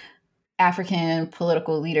African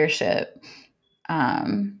political leadership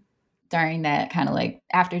during that kind of like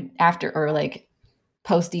after or like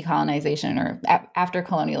post decolonization or after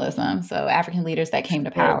colonialism. So African leaders that came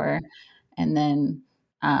to power, and then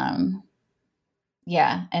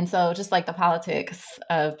and so just like the politics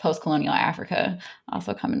of post-colonial Africa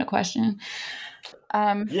also come into question.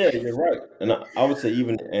 Yeah, you're right, and I would say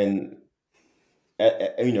even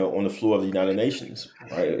on the floor of the United Nations,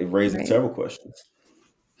 right? It raises several questions.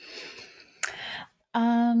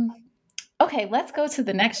 Okay, let's go to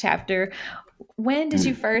the next chapter. When did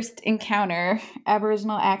you first encounter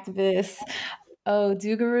Aboriginal activist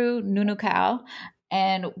Odugaru Nunukau,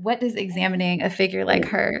 and what does examining a figure like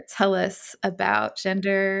her tell us about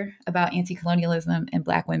gender, about anti-colonialism, and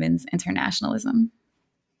Black women's internationalism?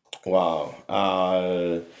 Wow.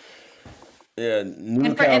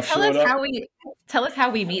 And tell us how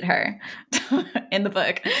we meet her in the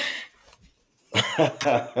book.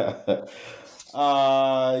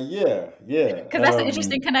 Yeah. Because that's an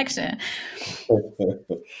interesting connection.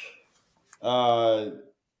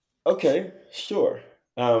 Okay, sure.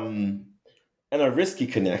 And a risky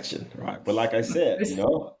connection, right? But like I said,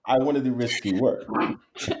 I want to do risky work.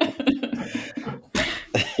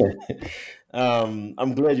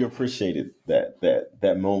 I'm glad you appreciated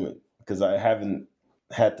that moment, because I haven't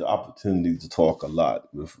had the opportunity to talk a lot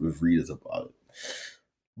with readers about it.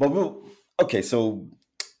 But Okay, so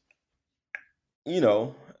you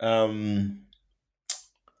know,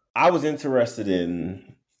 I was interested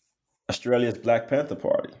in Australia's Black Panther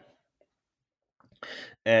Party,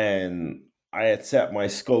 and I had set my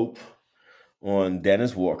scope on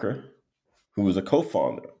Dennis Walker, who was a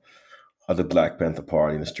co-founder of the Black Panther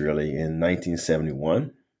Party in Australia in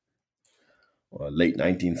 1971 or late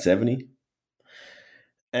 1970.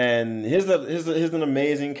 And here's an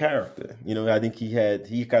amazing character. You know, I think he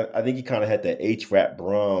kind of had that H. Rap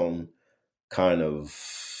Brown kind of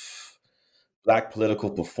black political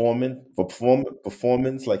performance.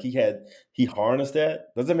 Like he harnessed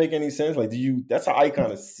that. Does that make any sense? Like, that's how I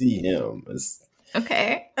kind of see him. As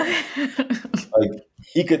Okay. like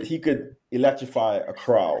he could electrify a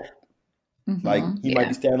crowd. Like he might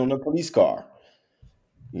be standing on a police car,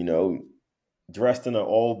 you know, dressed in an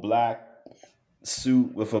all black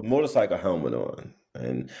suit with a motorcycle helmet on.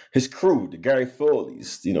 And his crew, the Gary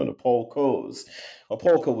Foley's, you know, the Paul Coes. Well,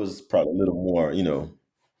 Paul Coe was probably a little more, you know,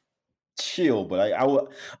 chill, but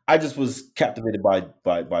I just was captivated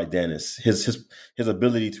by Dennis. His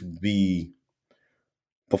ability to be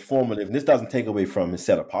performative. And this doesn't take away from his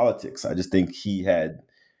set of politics. I just think he had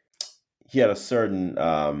a certain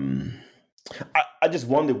I just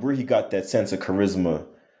wondered where he got that sense of charisma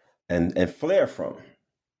and flair from.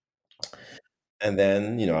 And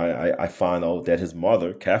then, you know, I find out that his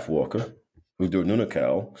mother, Kath Walker, Udur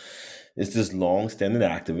Nunukal, is this long-standing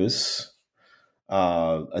activist,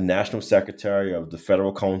 a national secretary of the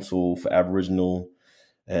Federal Council for Aboriginal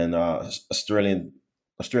and Australian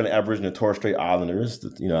Aboriginal and Torres Strait Islanders.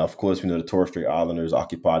 You know, of course, we know the Torres Strait Islanders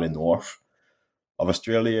occupy the north of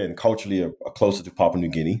Australia and culturally are closer to Papua New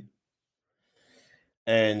Guinea.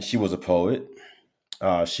 And she was a poet.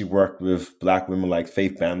 She worked with Black women like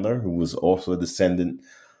Faith Bandler, who was also a descendant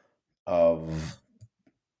of,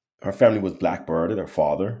 her family was Blackbirded, her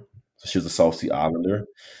father. So she was a South Sea Islander.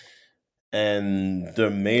 And their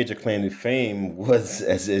major claim to fame was,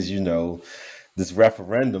 as you know, this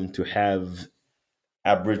referendum to have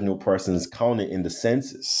Aboriginal persons counted in the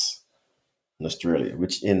census in Australia,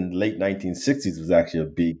 which in late 1960s was actually a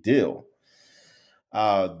big deal.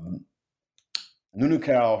 Nunukal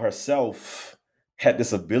herself had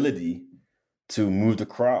this ability to move the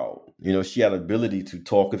crowd. You know, she had ability to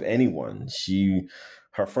talk with anyone.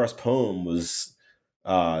 Her first poem was,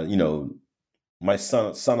 you know, My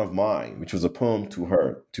Son of Mine, which was a poem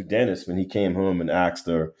to Dennis when he came home and he asked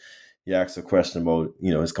her a question about,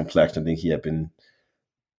 you know, his complexion. I think he had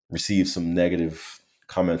received some negative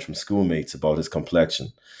comments from schoolmates about his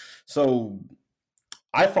complexion. So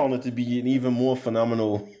I found it to be an even more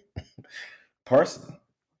phenomenal person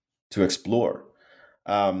to explore.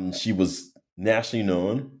 She was nationally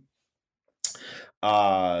known.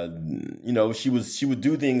 You know, she would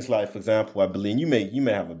do things like, for example, I believe you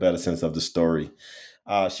may have a better sense of the story.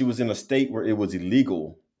 She was in a state where it was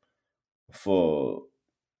illegal for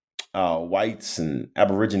whites and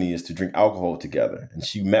Aborigines to drink alcohol together, and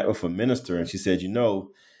she met with a minister, and she said, you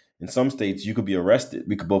know, in some states you could be arrested.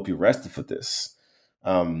 We could both be arrested for this.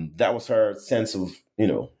 That was her sense of, you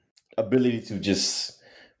know, ability to just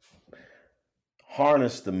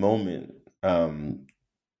harness the moment in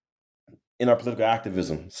our political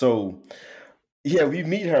activism. So, yeah, we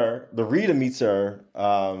meet her. The reader meets her.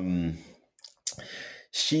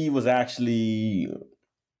 She was actually,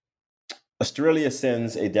 Australia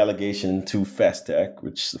sends a delegation to Festec,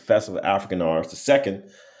 which is the Festival of African Arts, the second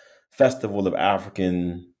festival of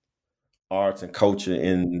African arts and culture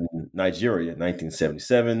in Nigeria,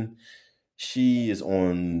 1977. She is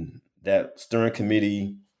on that steering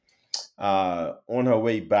committee. On her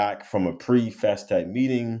way back from a pre-Festec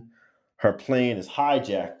meeting, her plane is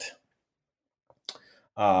hijacked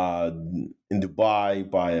in Dubai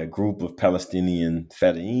by a group of Palestinian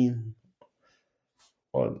Fedayeen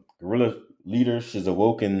or guerrilla leaders. She's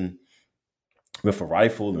awoken with a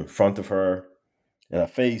rifle in front of her in her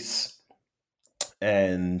face,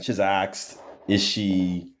 and she's asked, "Is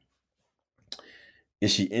she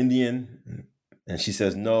Indian?" And she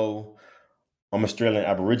says, "No, I'm Australian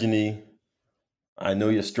Aborigine. I know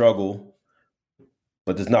your struggle,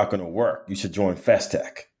 but it's not going to work. You should join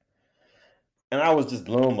Festec." And I was just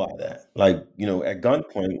blown by that. Like, you know, at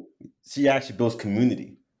gunpoint, she actually builds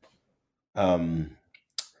community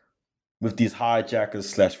with these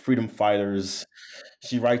hijackers / freedom fighters.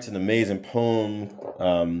 She writes an amazing poem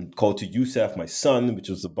called To Yusef, My Son, which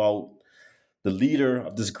was about the leader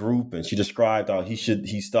of this group. And she described how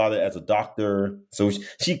he started as a doctor. So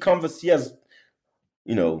she has,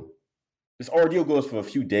 you know, this ordeal goes for a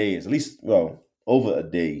few days, at least, well, over a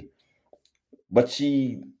day. But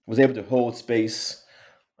she was able to hold space.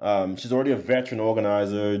 She's already a veteran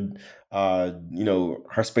organizer.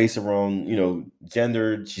 Her space around,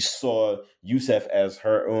 gender. She saw Yusef as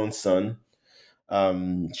her own son.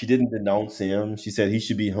 She didn't denounce him. She said he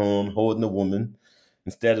should be home holding a woman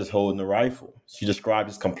instead of holding a rifle. She described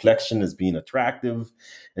his complexion as being attractive,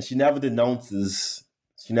 and she never denounces.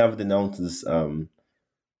 She never denounces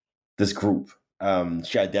this group.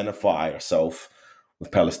 She identified herself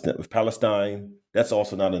with Palestine. That's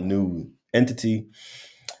also not a new entity.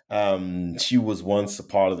 She was once a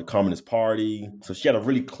part of the Communist Party, so she had a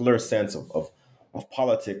really clear sense of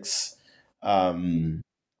politics, and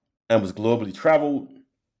was globally traveled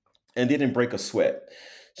and didn't break a sweat.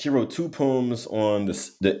 She wrote 2 poems on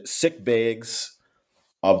the sick bags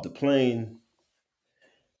of the plane,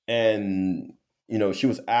 and she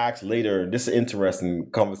was asked later. This is an interesting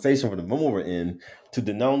conversation for the moment we're in, to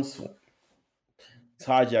denounce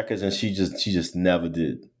hijackers, and she just never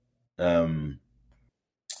did.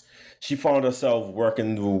 She found herself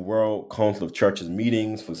working the World Council of Churches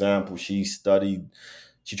meetings. For example, she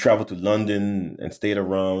traveled to London and stayed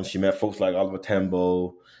around. She met folks like Oliver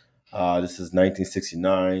Tambo. This is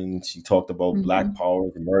 1969. She talked about Black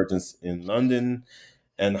Power's emergence in London,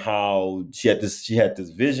 and how she had this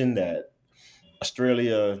vision that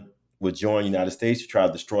Australia would join the United States to try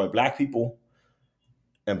to destroy Black people,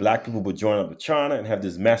 and Black people would join up with China and have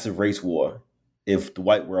this massive race war if the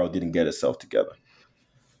white world didn't get itself together.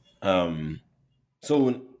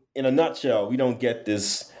 So in a nutshell, we don't get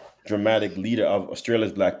this dramatic leader of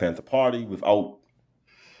Australia's Black Panther Party without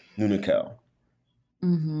Nuna Cal.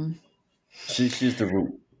 Mm-hmm. She's the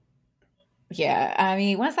root. Yeah, I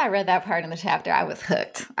mean, once I read that part in the chapter, I was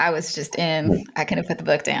hooked. I was just in. I couldn't put the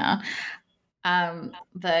book down.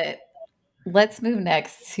 But let's move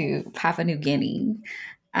next to Papua New Guinea.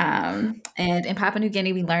 And in Papua New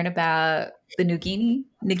Guinea, we learn about the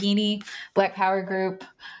Nguni Black Power group,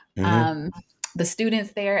 the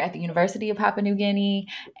students there at the University of Papua New Guinea,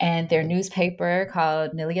 and their newspaper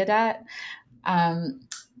called Niliadat.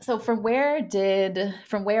 So from where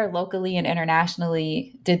locally and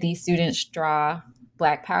internationally did these students draw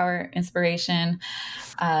Black Power inspiration?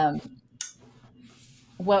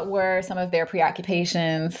 What were some of their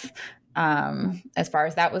preoccupations as far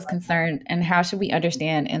as that was concerned? And how should we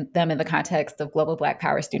understand them in the context of global Black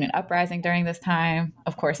Power student uprising during this time?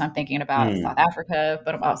 Of course, I'm thinking about South Africa,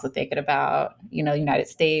 but I'm also thinking about, United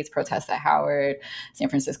States, protests at Howard, San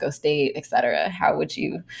Francisco State, et cetera. How would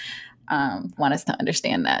you want us to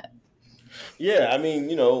understand that? Yeah, I mean,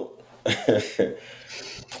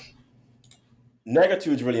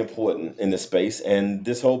 negritude is really important in this space, and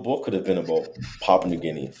this whole book could have been about Papua New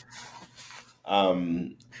Guinea.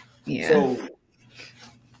 So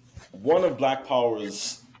one of Black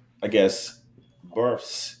Power's, I guess,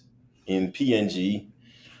 births in PNG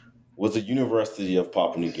was the University of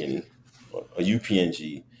Papua New Guinea, a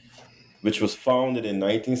UPNG, which was founded in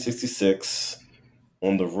 1966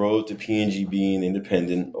 on the road to PNG being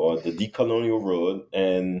independent, or the decolonial road.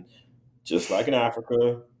 And just like in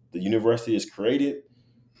Africa, the university is created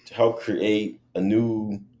to help create a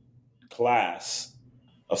new class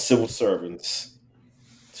of civil servants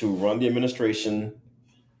to run the administration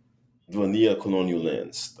through a neo-colonial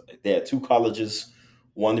lens. They had 2 colleges,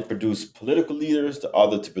 one to produce political leaders, the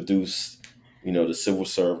other to produce, the civil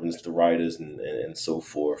servants, the writers, and so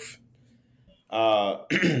forth. But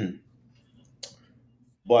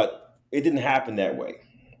it didn't happen that way.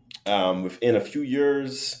 Within a few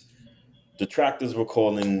years, detractors were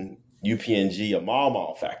calling UPNG a Mau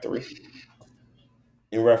Mau factory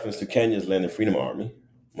in reference to Kenya's Land and Freedom Army,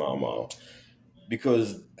 Mau Mau,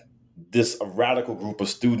 because a radical group of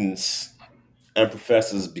students and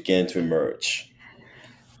professors began to emerge.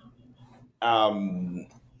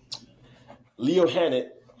 Leo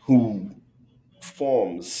Hannett, who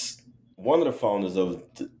forms one of the founders of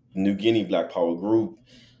the New Guinea Black Power group,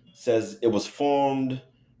 says it was formed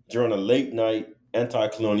during a late night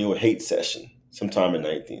anti-colonial hate session sometime in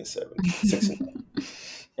 1969.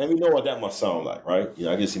 And we know what that must sound like, right?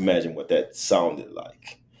 I just imagine what that sounded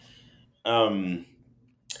like.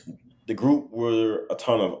 The group were a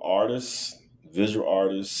ton of artists, visual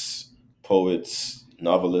artists, poets,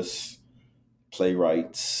 novelists,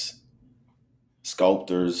 playwrights,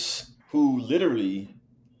 sculptors, who literally,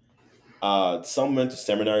 some went to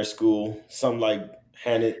seminary school, some like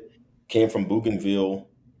Hannett came from Bougainville.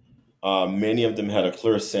 Many of them had a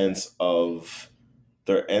clear sense of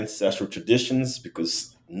their ancestral traditions,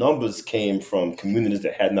 because numbers came from communities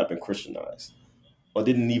that had not been Christianized or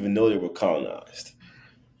didn't even know they were colonized.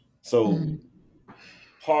 So,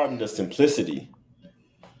 pardon the simplicity,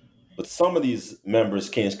 but some of these members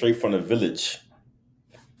came straight from the village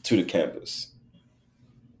to the campus.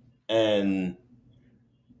 And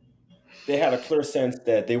they had a clear sense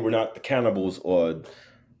that they were not the cannibals or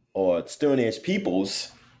Stone Age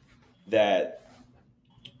peoples that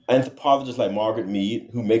anthropologists like Margaret Mead,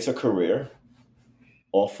 who makes a career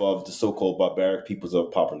off of the so-called barbaric peoples of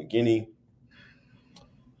Papua New Guinea,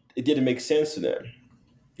 it didn't make sense to them.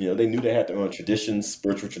 They knew they had their own traditions,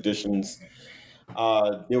 spiritual traditions.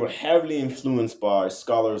 They were heavily influenced by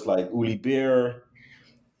scholars like Uli Beer,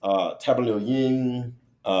 Tabanil Ying,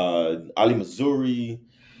 Ali Mazuri,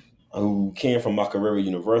 who came from Makerere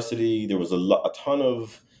University. There was a ton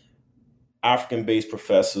of African-based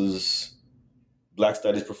professors, Black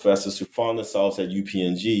studies professors who found themselves at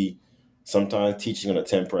UPNG, sometimes teaching on a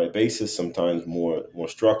temporary basis, sometimes more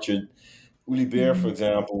structured. Uli Bear, for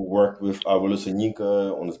example, worked with Willa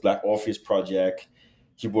Soyinka on his Black Orpheus project.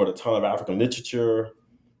 He brought a ton of African literature,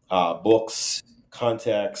 books,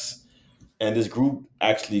 contacts, and this group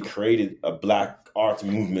actually created a Black arts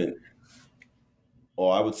movement,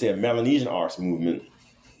 or I would say a Melanesian arts movement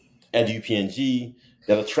at UPNG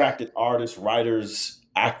that attracted artists, writers,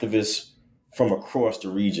 activists from across the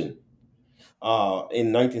region.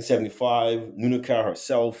 In 1975, Nunukau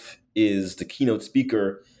herself is the keynote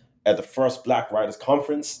speaker at the first Black Writers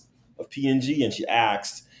Conference of PNG, and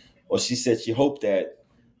she said she hoped that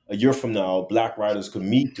a year from now, Black writers could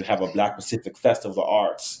meet to have a Black Pacific Festival of the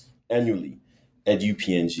Arts annually at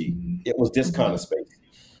UPNG. It was this kind of space.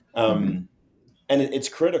 And it's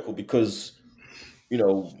critical because,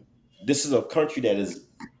 this is a country that is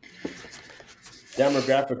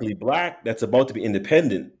demographically Black, that's about to be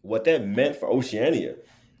independent. What that meant for Oceania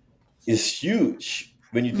is huge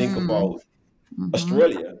when you think about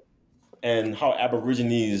Australia and how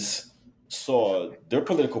Aborigines saw their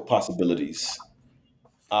political possibilities.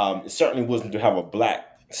 It certainly wasn't to have a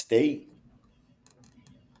Black state.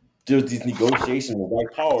 There's these negotiations with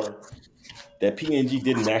white power that PNG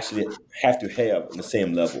didn't actually have to have on the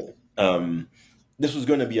same level. This was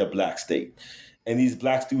going to be a Black state. And these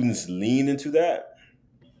Black students leaned into that,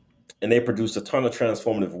 and they produced a ton of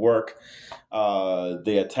transformative work.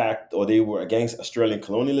 They were against Australian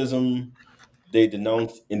colonialism. They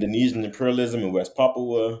denounced Indonesian imperialism in West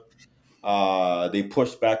Papua. They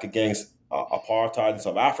pushed back against apartheid in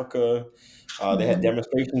South Africa. They had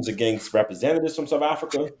demonstrations against representatives from South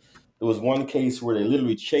Africa. There was one case where they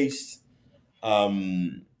literally chased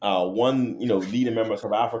one leading member of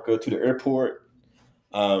South Africa to the airport.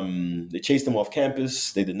 They chased them off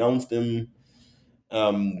campus. They denounced them.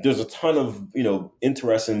 There's a ton of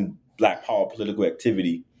interesting Black power political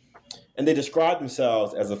activity, and they describe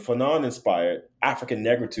themselves as a Fanon-inspired African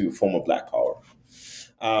negritude form of Black power.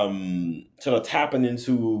 Sort of tapping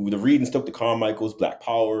into the Reed and Stokely Carmichael's Black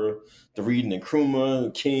Power, the Reed and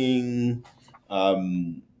Nkrumah, King.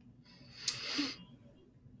 And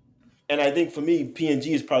I think for me, PNG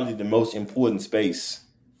is probably the most important space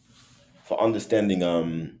for understanding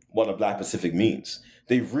what a Black Pacific means.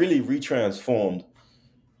 They really retransformed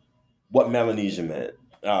what Melanesia meant.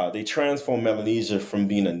 They transformed Melanesia from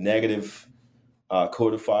being a negative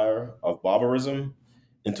codifier of barbarism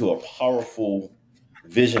into a powerful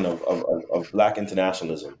vision of Black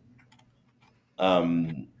internationalism.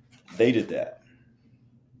 They did that.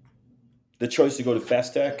 The choice to go to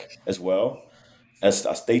FESTEC as well, as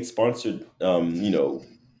a state-sponsored,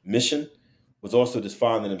 mission, was also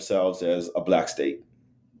defining themselves as a Black state.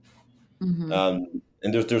 And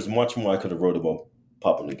there's much more I could have wrote about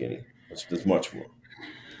Papua New Guinea. There's much more.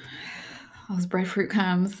 Those breadfruit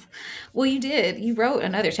comes. Well, you did. You wrote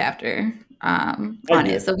another chapter on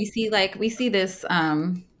it. So we see this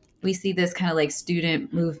kind of like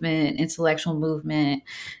student movement, intellectual movement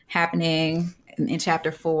happening in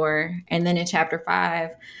chapter 4, and then in chapter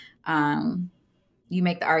 5. You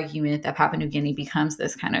make the argument that Papua New Guinea becomes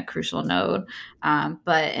this kind of crucial node.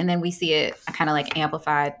 And then we see it kind of like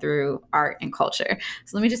amplified through art and culture.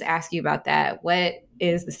 So let me just ask you about that. What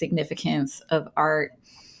is the significance of art?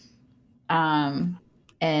 And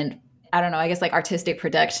I don't know, I guess like artistic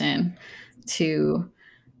production to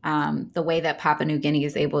the way that Papua New Guinea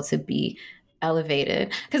is able to be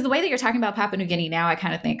elevated? Because the way that you're talking about Papua New Guinea now, I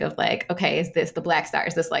kind of think of like, okay, is this the Black Star?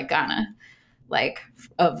 Is this like Ghana? Right.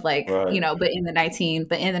 But in the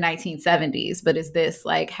 1970s, but is this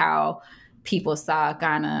like how people saw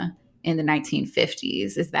Ghana in the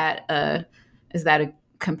 1950s? Is that a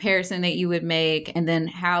comparison that you would make? And then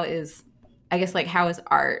how is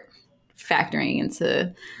art factoring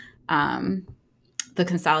into the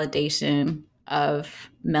consolidation of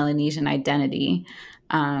Melanesian identity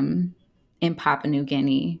in Papua New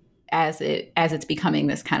Guinea as it's becoming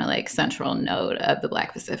this kind of like central node of the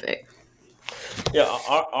Black Pacific? Yeah,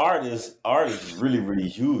 art is really, really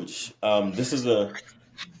huge. This is the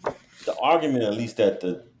argument, at least that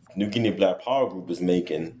the New Guinea Black Power Group is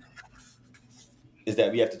making is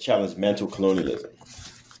that we have to challenge mental colonialism.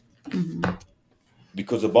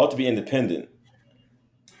 Because we're about to be independent,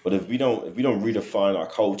 but if we don't redefine our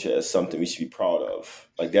culture as something we should be proud of,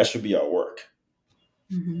 like that should be our work.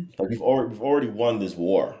 Like we've already won this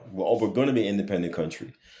war. We're going to be an independent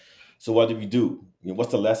country. So what do we do?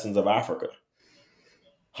 What's the lessons of Africa?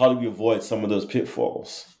 How do we avoid some of those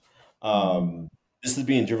pitfalls? This is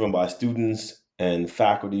being driven by students and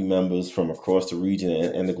faculty members from across the region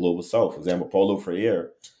and the global south. For example, Paulo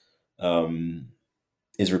Freire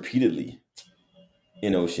is repeatedly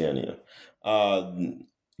in Oceania.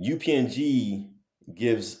 UPNG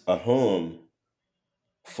gives a home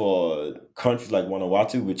for countries like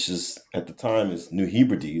Vanuatu, which is at the time is New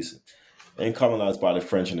Hebrides, and colonized by the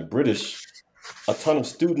French and the British. A ton of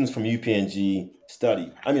students from UPNG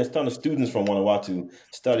a ton of students from Vanuatu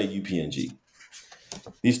study at UPNG.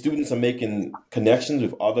 These students are making connections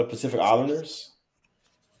with other Pacific Islanders,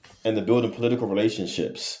 and they're building political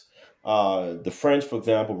relationships. The French, for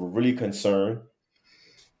example, were really concerned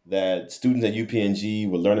that students at UPNG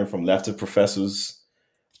were learning from leftist professors.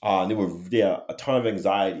 There are a ton of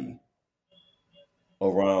anxiety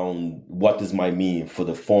around what this might mean for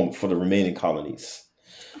the remaining colonies.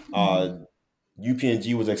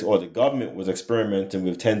 UPNG the government was experimenting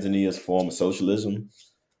with Tanzania's form of socialism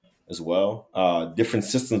as well, different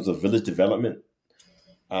systems of village development.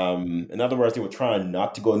 In other words, they were trying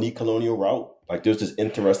not to go a neat colonial route. Like there's this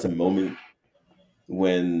interesting moment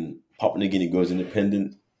when Papua New Guinea goes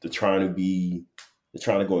independent. They're trying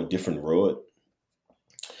to go a different road.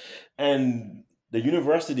 And the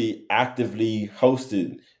university actively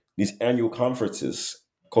hosted these annual conferences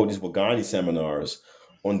called these Wagani seminars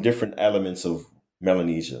on different elements of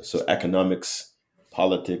Melanesia. So economics,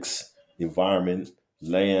 politics, environment,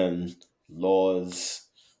 land, laws,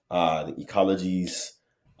 the ecologies,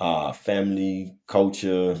 family,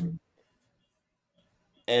 culture.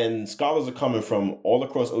 And scholars are coming from all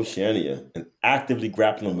across Oceania and actively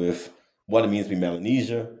grappling with what it means to be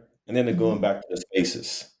Melanesia, and then they're going back to their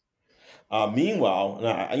spaces. Meanwhile,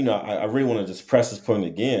 and I really want to just press this point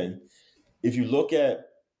again. If you look at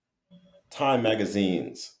Time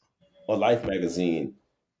magazines or Life magazine,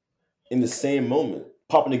 in the same moment,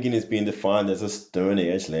 Papua New Guinea is being defined as a stern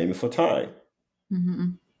age land before time.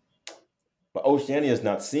 But Oceania is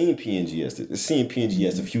not seeing PNG as this; it's seeing PNG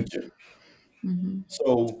as the future.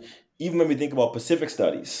 So even when we think about Pacific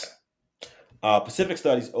Studies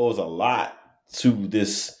owes a lot to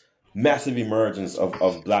this massive emergence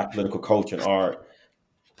of Black political culture and art,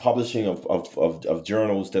 publishing of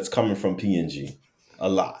journals that's coming from PNG, a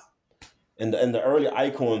lot. And the early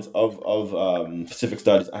icons of Pacific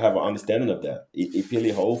Studies, I have an understanding of that.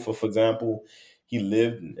 Epeli Hofa, for example, he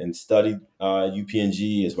lived and studied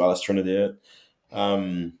UPNG as well as Trinidad.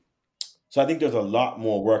 So I think there's a lot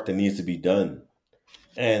more work that needs to be done.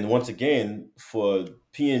 And once again, for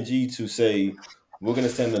PNG to say, we're going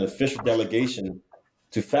to send an official delegation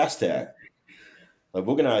to FASTAC, like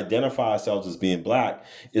we're going to identify ourselves as being Black,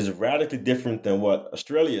 is radically different than what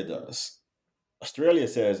Australia does. Australia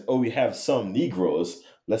says, we have some Negroes,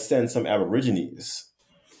 let's send some Aborigines.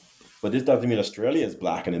 But this doesn't mean Australia is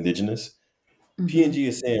Black and Indigenous. PNG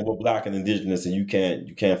is saying we're Black and Indigenous and you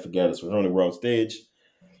can't forget us. We're on the world stage.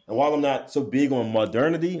 And while I'm not so big on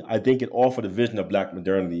modernity, I think it offered a vision of Black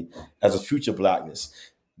modernity as a future Blackness.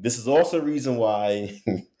 This is also a reason why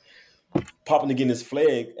Papua New Guinea's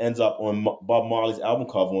flag ends up on Bob Marley's album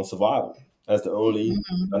cover on Survival as the only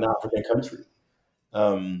Pan-African country.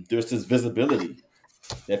 There's this visibility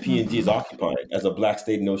that PNG is occupying as a Black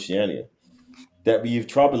state in Oceania that we've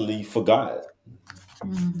troublingly forgot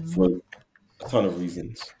for a ton of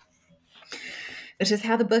reasons. Which is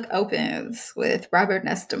how the book opens, with Robert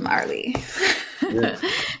Nesta Marley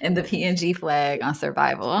and the PNG flag on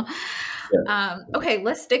Survival. Yeah. Okay,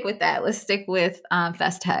 let's stick with that. Let's stick with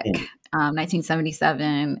FESTEC,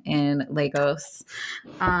 1977 in Lagos.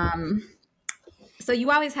 So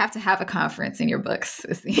you always have to have a conference in your books.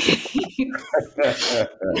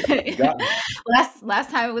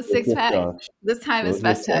 Last time it was Six Pack. This time it's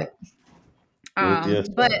FESTEC.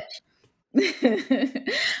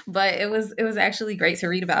 But it was actually great to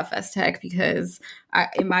read about FESTEC because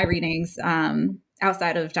in my readings,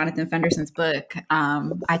 outside of Jonathan Fenderson's book,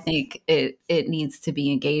 I think it needs to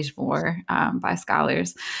be engaged more by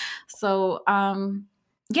scholars. So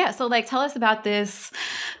so like tell us about this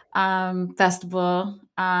festival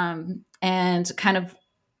and kind of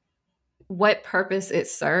what purpose it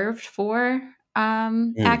served for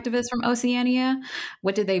activists from Oceania.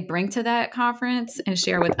 What did they bring to that conference and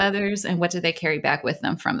share with others, and what did they carry back with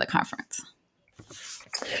them from the conference?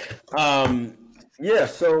 Yeah.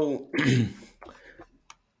 So,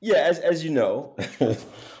 yeah, as you know,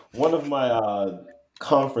 one of my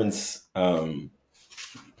conference,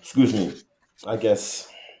 excuse me, I guess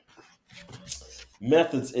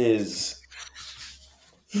methods is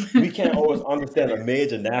we can't always understand a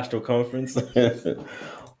major national conference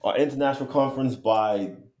or international conference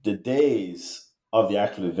by the days of the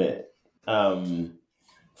actual event. Um,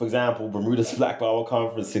 for example, Bermuda's Black Power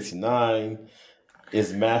Conference '69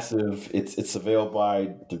 is massive. It's surveilled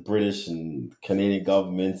by the British and Canadian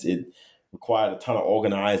governments. It required a ton of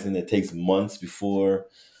organizing. It takes months before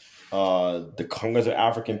the Congress of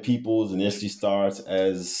African Peoples initially starts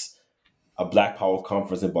as a Black Power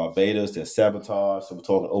conference in Barbados. There's sabotage. So we're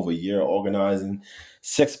talking over a year organizing.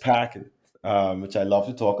 Six Pack, which I love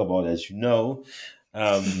to talk about, as you know.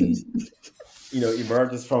 Um,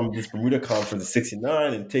 emerges from this Bermuda conference in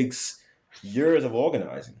 '69 and takes years of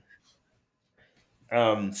organizing.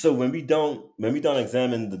 So when we don't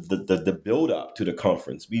examine the build up to the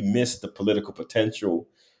conference, we miss the political potential.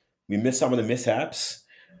 We miss some of the mishaps.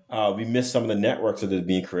 We miss some of the networks that are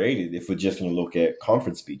being created if we're just going to look at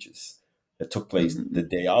conference speeches that took place the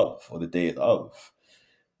day of or the day of.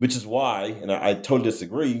 Which is why, and I totally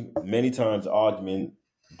disagree. Many times, the argument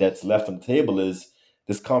that's left on the table is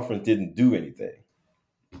this conference didn't do anything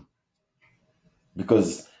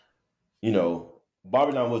because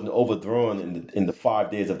Babylon wasn't overthrown in the 5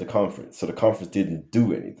 days of the conference, so the conference didn't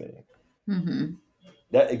do anything. Mm-hmm.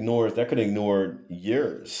 That could ignore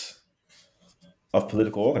years of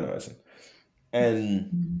political organizing.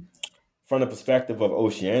 And from the perspective of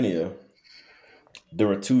Oceania, there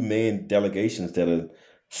are two main delegations that are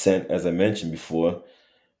sent, as I mentioned before.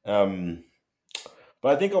 But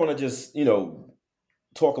I think I want to just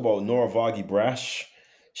talk about Norvagi Brash.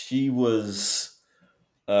 She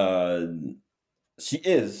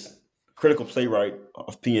is critical playwright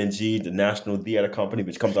of PNG, the National Theater Company,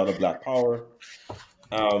 which comes out of Black Power.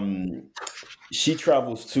 She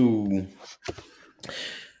travels to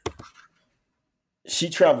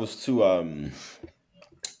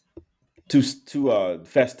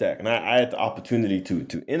Festec, and I had the opportunity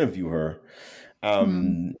to interview her.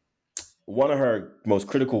 One of her most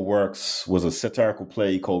critical works was a satirical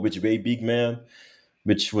play called Which Way Big Man,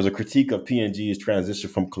 which was a critique of PNG's transition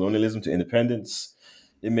from colonialism to independence.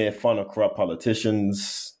 It made fun of corrupt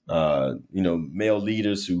politicians, male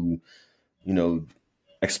leaders who,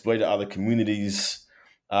 exploited other communities.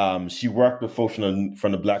 She worked with folks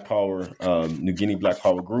from the Black Power, New Guinea Black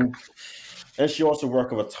Power group. And she also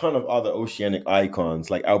worked with a ton of other oceanic icons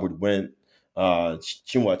like Albert Wendt,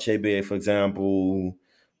 Chinua Achebe, for example,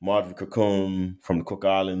 Marjorie Kakum from the Cook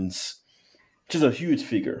Islands. She's a huge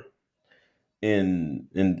figure in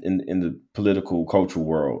the political cultural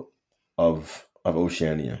world of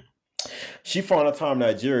Oceania. She found a time in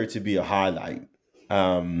Nigeria to be a highlight.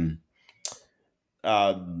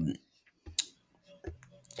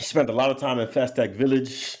 She spent a lot of time in Festec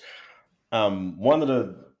Village. One of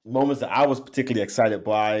the moments that I was particularly excited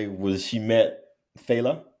by was she met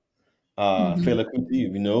Fela. Fela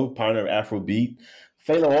Kuti, pioneer of Afrobeat.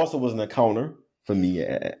 Fela also was an encounter for me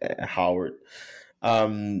at Howard.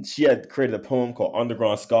 She had created a poem called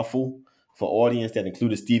Underground Scuffle for audience that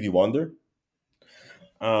included Stevie Wonder.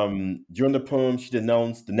 During the poem, she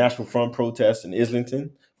denounced the National Front protests in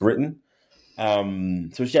Islington, Britain.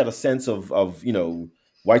 So she had a sense of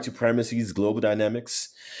white supremacy's global dynamics.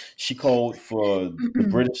 She called for the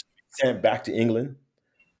British to be sent back to England.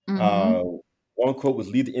 One quote was,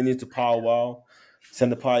 "Lead the Indians to powwow,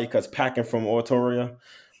 send the Paykas packing from Oratoria,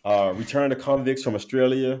 return the convicts from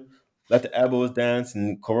Australia, let the Abos dance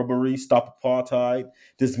in Corroboree, stop apartheid,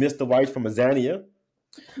 dismiss the whites from Azania."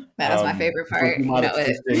 That was my favorite part. You know it.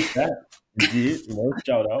 That. You did,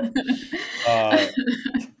 shout out.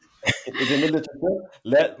 It's in the literature.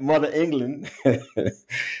 Let Mother England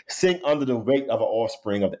sink under the weight of an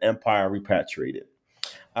offspring of the empire repatriated.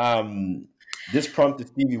 This prompted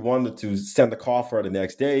Stevie Wonder to send a call for her the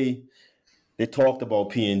next day. They talked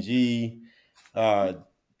about PNG.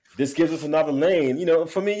 This gives us another lane.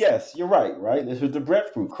 For me, yes, you're right? This was the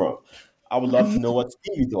breadfruit crumb. I would love to know what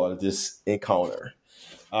Stevie thought of this encounter.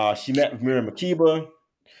 She met with Miriam Makeba.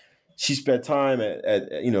 She spent time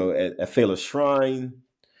at Fela's shrine.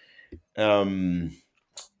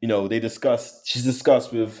 She's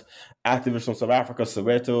discussed with activists from South Africa,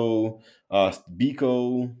 Soweto,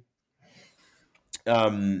 Biko.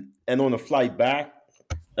 And on the flight back,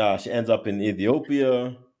 she ends up in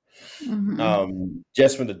Ethiopia.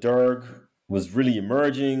 Jessamine the Derg was really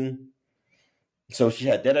emerging. So she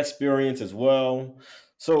had that experience as well.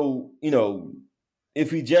 So,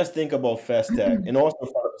 if we just think about Festec and also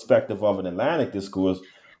from the perspective of an Atlantic discourse,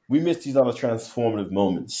 we miss these other transformative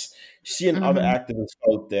moments. She and other Mm-hmm. activists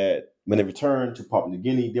felt that when they returned to Papua New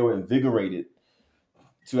Guinea, they were invigorated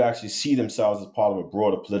to actually see themselves as part of a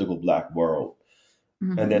broader political Black world,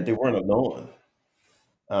 and that Mm-hmm. they weren't alone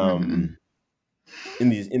Mm-hmm. um, in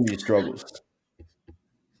these struggles.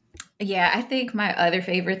 Yeah, I think my other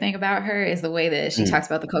favorite thing about her is the way that she Mm. talks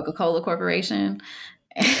about the Coca-Cola Corporation.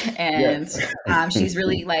 And Yes. she's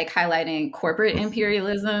really like highlighting corporate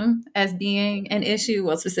imperialism as being an issue,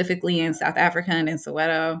 well, specifically in South Africa and in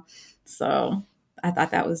Soweto. So I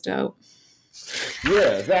thought that was dope.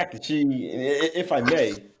 Yeah, exactly. If I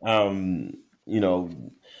may, you know,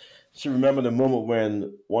 she remembered the moment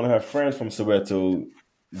when one of her friends from Soweto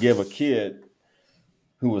gave a kid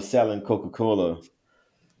who was selling Coca-Cola.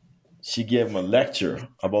 She gave him a lecture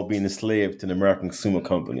about being a slave to the American Consumer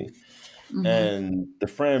Company. Mm-hmm. And the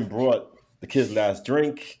friend brought the kid's last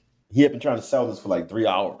drink. He had been trying to sell this for like 3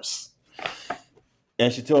 hours.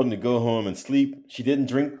 And she told him to go home and sleep. She didn't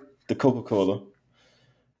drink the Coca-Cola.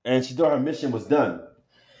 And she thought her mission was done.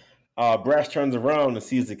 Brash turns around and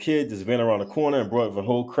sees the kid just ran around the corner and brought a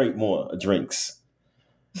whole crate more of drinks.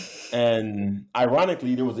 And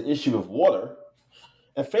ironically, there was an issue of water.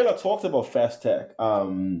 And Fela talks about fast tech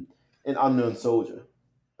in Unknown Soldier.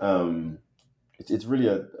 Um, it's really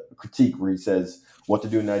a critique where he says what to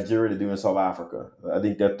do in Nigeria to do in South Africa. I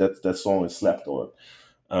think that song is slept on.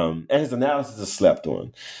 And his analysis is slept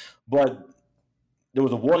on. But there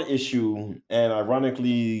was a water issue, and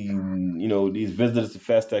ironically, these visitors to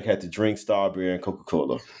Festec had to drink Starberry and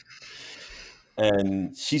Coca-Cola.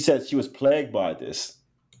 And she said she was plagued by this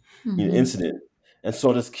incident, and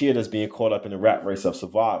saw this kid as being caught up in the rat race of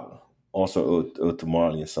survival, also owed to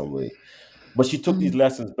Marley in some way. But she took these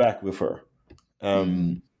lessons back with her.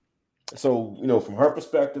 So, from her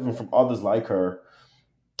perspective and from others like her,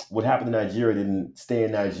 what happened in Nigeria didn't stay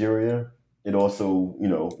in Nigeria. It also,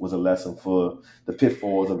 was a lesson for the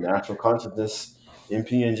pitfalls of natural consciousness in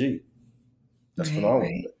PNG. That's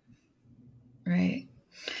phenomenal. Right.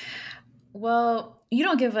 Well, you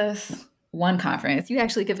don't give us one conference. You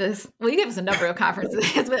actually give us, you give us a number of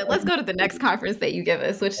conferences, but let's go to the next conference that you give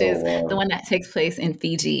us, which is the one that takes place in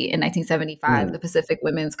Fiji in 1975, the Pacific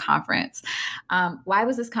Women's Conference. Why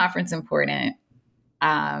was this conference important?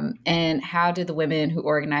 And how did the women who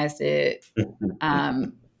organized it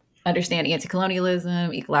understand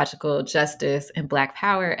anti-colonialism, ecological justice, and Black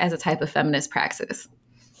power as a type of feminist praxis?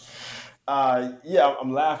 Yeah,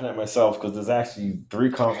 I'm laughing at myself because there's actually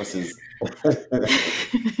 3 conferences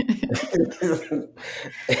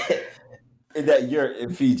in that year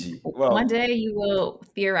in Fiji. Well, one day you will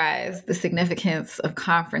theorize the significance of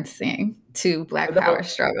conferencing to Black power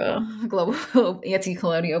struggle, global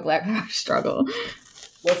anti-colonial Black power struggle.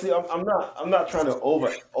 Well, see, I'm not trying to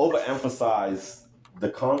overemphasize the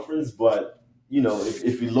conference, but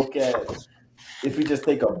if we just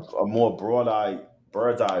take a more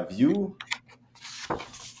bird's eye view,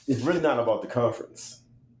 it's really not about the conference.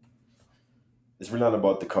 It's really not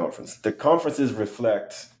about the conference. The conferences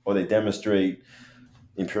reflect or they demonstrate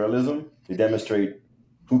imperialism. They demonstrate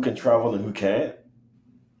who can travel and who can't.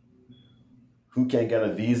 Who can get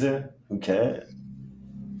a visa, who can't.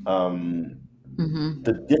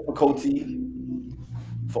 The difficulty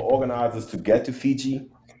for organizers to get to Fiji.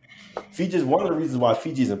 Fiji is one of the reasons why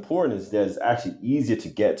Fiji is important is that it's actually easier to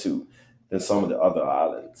get to than some of the other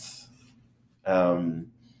islands.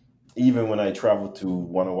 Even when I traveled to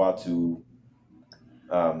Vanuatu,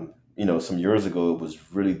 some years ago, it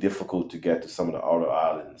was really difficult to get to some of the outer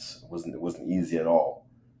islands. It wasn't easy at all.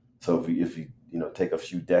 So if you take a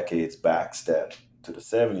few decades back, step to the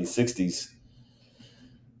 70s, 60s,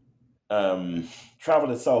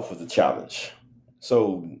 travel itself was a challenge.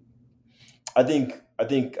 So I think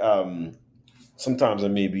sometimes I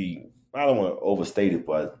don't want to overstate it,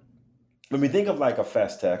 but when we think of like a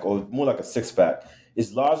fast tech or more like a six-pack,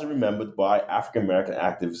 it's largely remembered by African American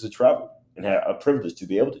activists who travel and had a privilege to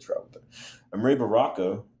be able to travel there. Amiri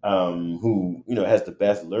Baraka, who has the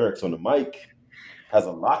best lyrics on the mic, has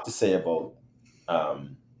a lot to say about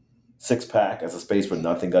Six Pack as a space where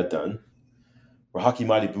nothing got done. Where Haki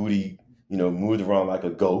Mighty Booty, moved around like a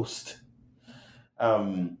ghost.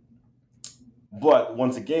 But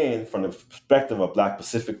once again, from the perspective of Black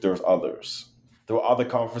Pacific, there's others. There were other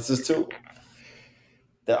conferences too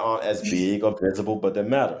that aren't as big or visible, but that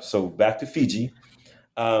matter. So back to Fiji.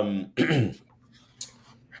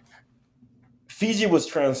 Fiji was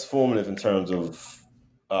transformative in terms of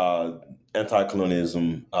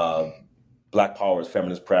anti-colonialism, Black power as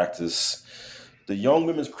feminist practice. The Young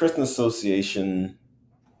Women's Christian Association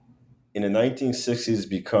in the 1960s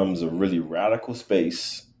becomes a really radical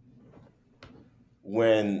space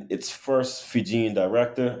when its first Fijian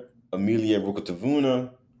director, Amelia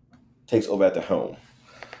Rukatuvuna, takes over at the helm.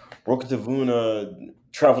 Rukatuvuna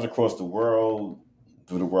travels across the world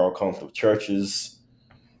through the World Council of Churches.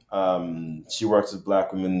 She works with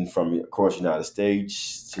Black women from across the United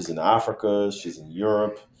States. She's in Africa. She's in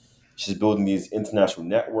Europe. She's building these international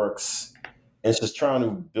networks. And she's trying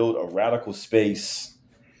to build a radical space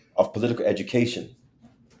of political education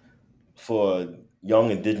for young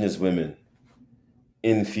indigenous women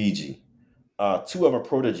in Fiji. Two of her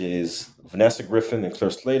proteges, Vanessa Griffin and Claire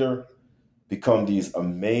Slater, become these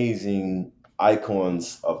amazing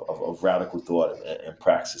icons of radical thought and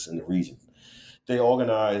praxis in the region. They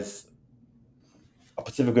organized a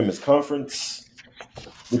Pacific Women's Conference,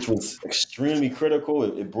 which was extremely critical.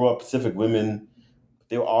 It brought Pacific women,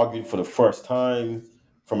 they were argued for the first time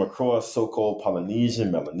from across so-called Polynesia,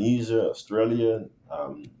 Melanesia, Australia,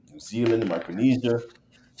 New Zealand, Micronesia,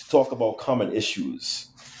 to talk about common issues.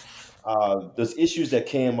 Those issues that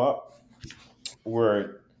came up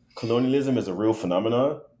were colonialism is a real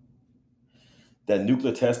phenomenon, that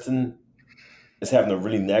nuclear testing is having a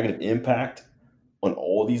really negative impact on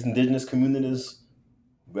all these indigenous communities,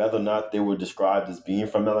 whether or not they were described as being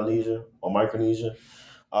from Melanesia or Micronesia.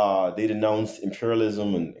 They denounced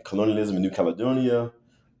imperialism and colonialism in New Caledonia.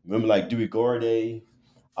 Women like Dewey Gorday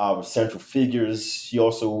were central figures. She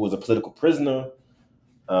also was a political prisoner,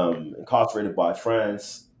 incarcerated by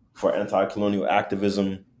France for anti-colonial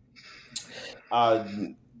activism.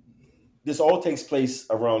 This all takes place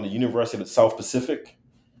around the University of the South Pacific,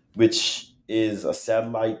 which is a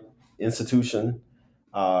satellite institution.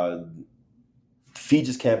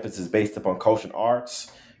 Fiji's campus is based upon culture and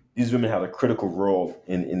arts. These women have a critical role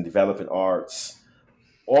in developing arts,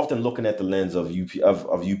 often looking at the lens of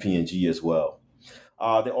UPNG as well.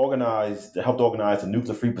 They helped organize the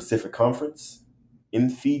Nuclear Free Pacific Conference in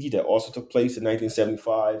Fiji that also took place in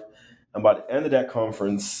 1975. And by the end of that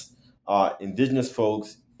conference, indigenous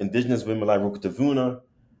women like Rukatuvuna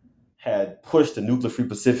had pushed the Nuclear Free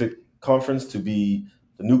Pacific Conference to be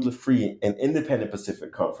the Nuclear Free and Independent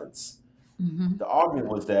Pacific Conference. Mm-hmm. The argument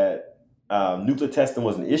was that nuclear testing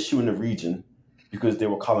was an issue in the region because they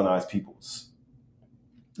were colonized peoples.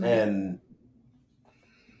 Mm-hmm. And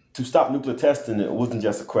to stop nuclear testing, it wasn't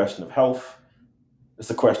just a question of health, it's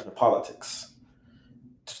a question of politics.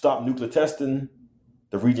 To stop nuclear testing,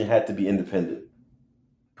 the region had to be independent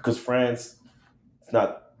because France is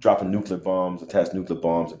not dropping nuclear bombs or test nuclear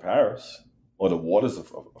bombs in Paris or the waters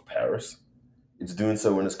of Paris. It's doing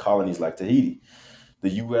so in its colonies like Tahiti. The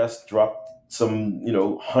U.S. dropped some,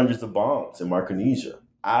 hundreds of bombs in Micronesia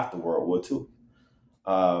after World War II.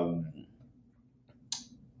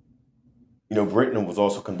 Britain was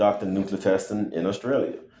also conducting nuclear testing in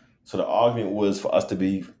Australia. So the argument was for us to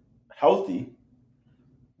be healthy,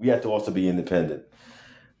 we had to also be independent.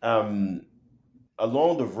 Along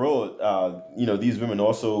the road, these women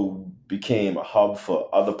also became a hub for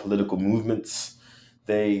other political movements.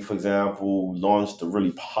 They, for example, launched a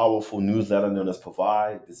really powerful newsletter known as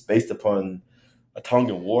Provide. It's based upon a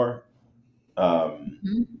Tongan War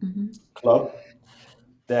club.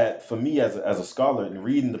 That for me as a scholar, in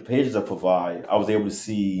reading the pages of Provide, I was able to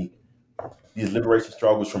see these liberation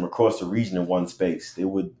struggles from across the region in one space. They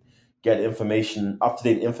would get information,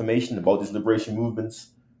 up-to-date information about these liberation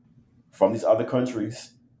movements from these other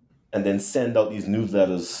countries, and then send out these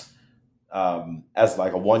newsletters as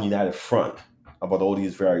like a one united front about all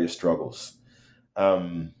these various struggles.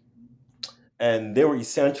 And they were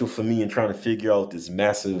essential for me in trying to figure out this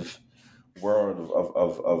massive world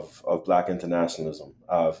of Black internationalism.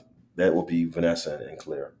 That will be Vanessa and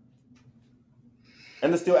Claire.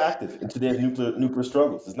 And they're still active in today's nuclear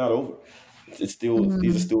struggles. It's not over. It's still,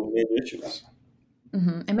 these are still major issues.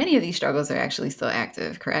 Mm-hmm. And many of these struggles are actually still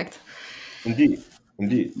active, correct? Indeed.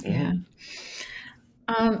 Mm-hmm.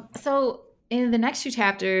 Yeah. So in the next two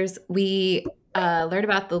chapters, we learn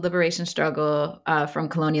about the liberation struggle from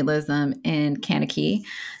colonialism in Kankakee.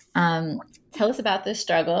 Tell us about this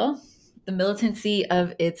struggle, the militancy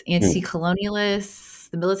of its anti-colonialists,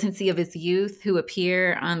 the militancy of its youth who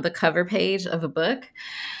appear on the cover page of a book,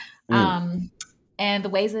 and the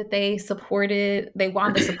ways that they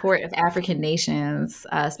won the support of African nations,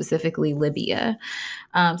 specifically Libya.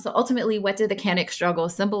 So ultimately, what did the Kanak struggle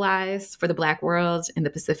symbolize for the Black world in the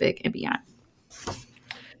Pacific and beyond?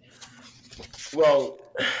 Well,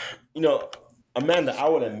 Amanda, I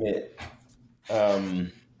would admit,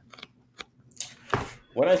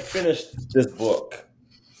 when I finished this book,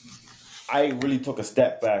 I really took a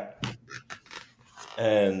step back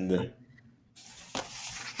and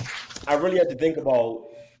I really had to think about,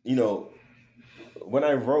 when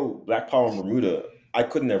I wrote Black Power in Bermuda, I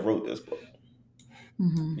couldn't have wrote this book.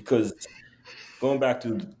 Because going back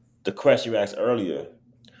to the question you asked earlier,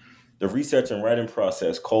 the research and writing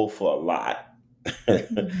process called for a lot.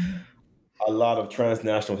 A lot of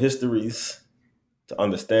transnational histories to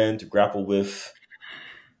understand, to grapple with.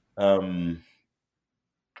 Um,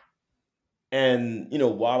 and,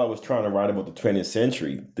 while I was trying to write about the 20th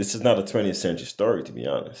century, this is not a 20th century story, to be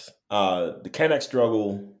honest. The Kanak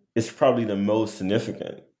struggle is probably the most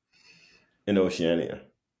significant in Oceania.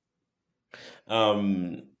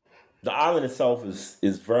 The island itself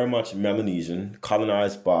is very much Melanesian,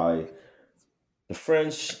 colonized by the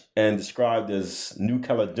French and described as New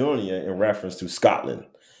Caledonia in reference to Scotland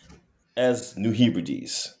as New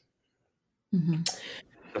Hebrides.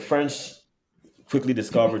 The French quickly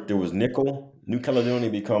discovered there was nickel. New Caledonia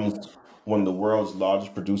becomes one of the world's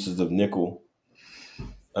largest producers of nickel,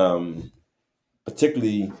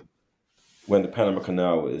 particularly when the Panama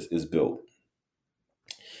Canal is built.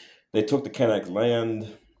 They took the Kanak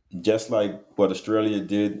land, just like what Australia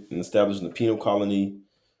did in establishing the penal colony.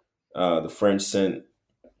 The French sent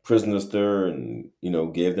prisoners there and,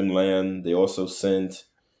 gave them land. They also sent,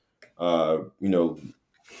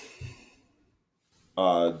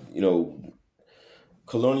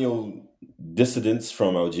 colonial dissidents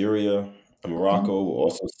from Algeria and Morocco were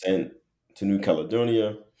also sent to New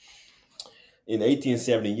Caledonia. In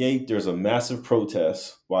 1878, there's a massive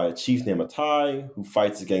protest by a chief named Atai who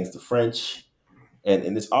fights against the French. And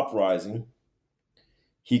in this uprising,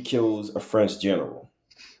 he kills a French general.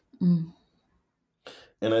 And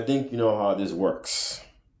I think you know how this works.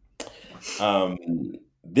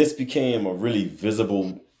 This became a really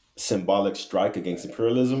visible symbolic strike against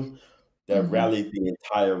imperialism that rallied the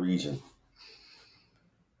entire region.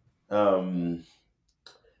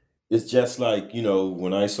 It's just like,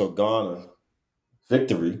 when I saw Ghana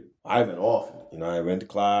victory, I went off. I went to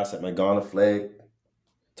class, had my Ghana flag,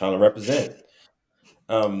 time to represent.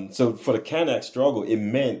 So for the Kanak struggle, it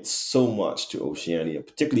meant so much to Oceania,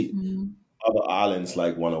 particularly other islands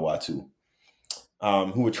like Vanuatu,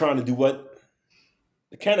 who were trying to do what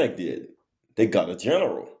the Kanak did. They got a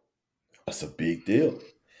general. That's a big deal.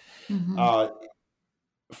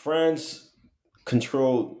 France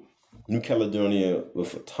controlled New Caledonia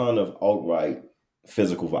with a ton of outright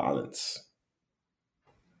physical violence,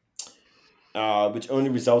 which only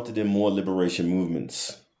resulted in more liberation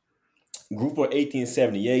movements. Group for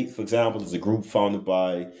 1878, for example, is a group founded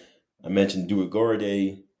by, I mentioned Dewey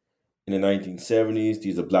Goraday in the 1970s.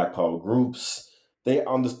 These are Black Power groups. They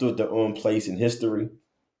understood their own place in history.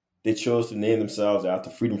 They chose to name themselves after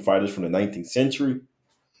freedom fighters from the 19th century.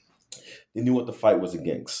 They knew what the fight was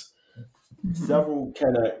against. Several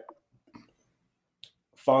Kanak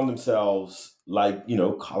found themselves like,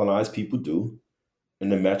 colonized people do in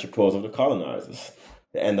the metropoles of the colonizers.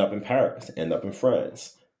 They end up in Paris, they end up in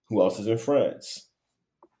France. Who else is in France?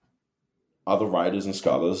 Other writers and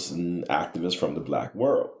scholars and activists from the Black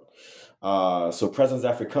world. So Presence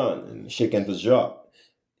Africaine and Cheikh Anta Diop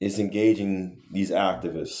is engaging these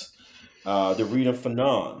activists. They're reading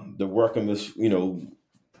Fanon. They're working with,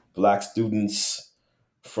 Black students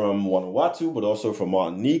from Vanuatu, but also from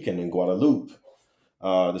Martinique and in Guadeloupe.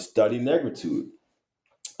 To study negritude.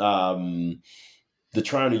 They're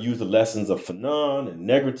trying to use the lessons of Fanon and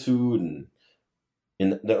negritude and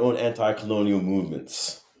in their own anti-colonial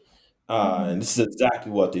movements. And this is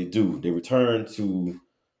exactly what they do. They return to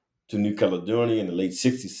New Caledonia in the late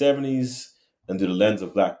 60s, 70s, and through the lens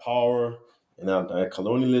of Black power and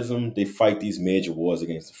anti-colonialism, they fight these major wars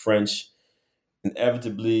against the French.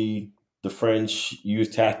 Inevitably, the French use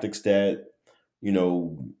tactics that,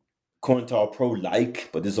 COINTELPRO like,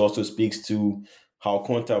 but this also speaks to how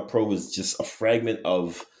COINTELPRO is just a fragment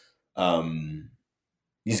of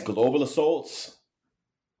these global assaults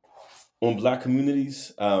on Black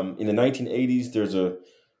communities. In the 1980s, there's a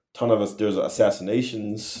ton of there's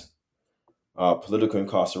assassinations, political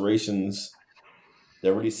incarcerations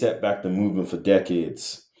that really set back the movement for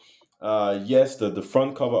decades. Yes, the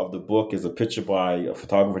front cover of the book is a picture by a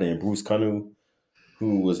photographer named Bruce Canu,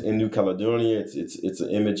 who was in New Caledonia. It's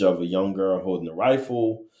an image of a young girl holding a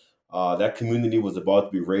rifle. That community was about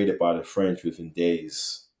to be raided by the French within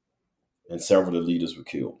days, and several of the leaders were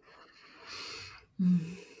killed.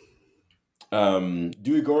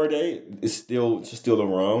 Dewey Goraday is still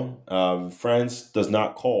around. France does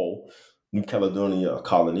not call New Caledonia a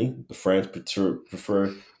colony. The French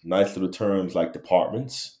prefer nice little terms like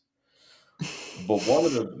departments. But one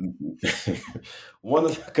of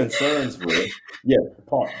the concerns were,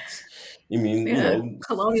 departments.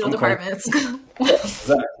 Colonial departments.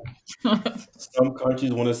 Exactly. Some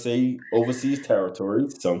countries want to say overseas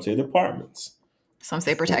territories. Some say departments. Some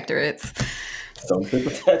say protectorates. Some say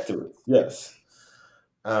protectorates. Yes.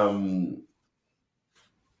 Um,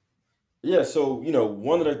 yeah, so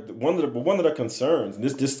one of the concerns, and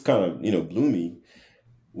this kind of blew me,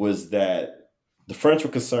 was that the French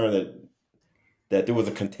were concerned that there was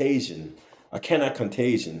a contagion, a Kanak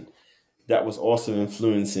contagion, that was also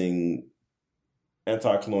influencing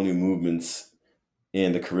anti-colonial movements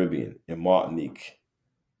in the Caribbean, in Martinique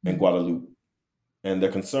and Guadeloupe. And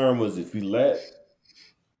their concern was, if we let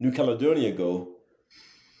New Caledonia go,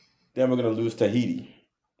 then we're going to lose Tahiti.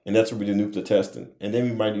 And that's where we do nuclear testing. And then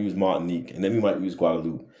we might use Martinique, and then we might use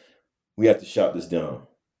Guadeloupe. We have to shut this down.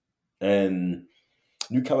 And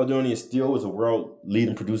New Caledonia still is a world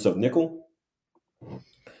leading producer of nickel.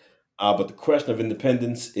 But the question of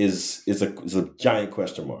independence is a giant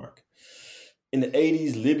question mark. In the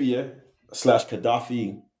 80s, Libya /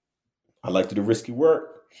 Gaddafi, I like to do risky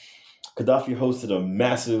work. Gaddafi hosted a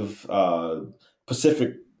massive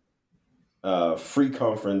Pacific free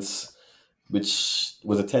conference, which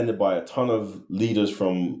was attended by a ton of leaders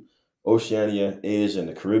from Oceania, Asia, and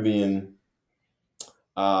the Caribbean.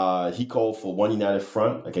 He called for one united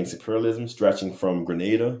front against imperialism, stretching from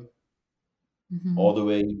Grenada all the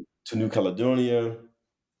way to New Caledonia.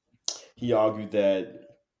 He argued that,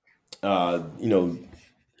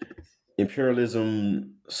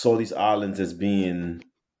 imperialism saw these islands as being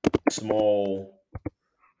small,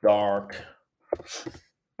 dark,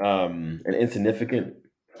 and insignificant,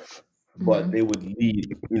 but they would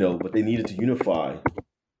but they needed to unify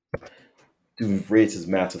to raise this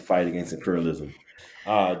massive fight against imperialism.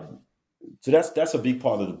 So that's a big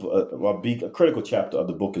part of a critical chapter of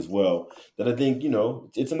the book as well. That I think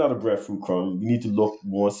it's another breadfruit crumb. We need to look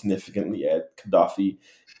more significantly at Gaddafi,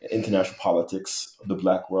 international politics of the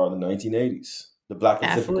Black world in the 1980s. The Black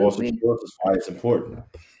Pacific also shows us why it's important.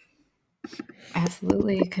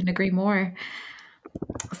 Absolutely, couldn't agree more.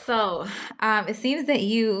 So it seems that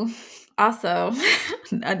you also,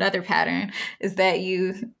 another pattern is that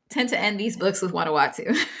you tend to end these books with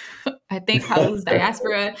Vanuatu. I think Paulu's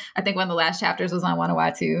Diaspora, I think one of the last chapters was on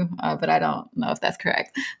Vanuatu, but I don't know if that's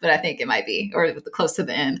correct, but I think it might be, or close to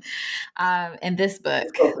the end. And this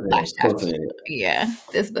book, this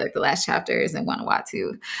book, the last chapter is in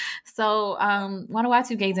Vanuatu. So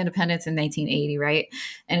Vanuatu gains independence in 1980, right?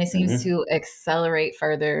 And it seems to accelerate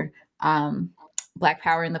further Black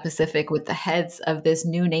power in the Pacific, with the heads of this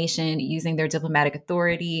new nation using their diplomatic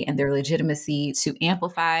authority and their legitimacy to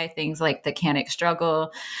amplify things like the Kanak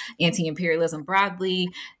struggle, anti-imperialism broadly,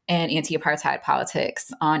 and anti-apartheid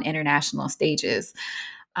politics on international stages.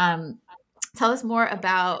 Tell us more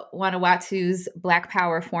about Vanuatu's Black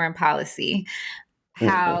power foreign policy,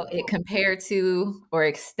 how it compared to or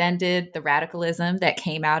extended the radicalism that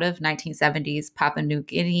came out of 1970s Papua New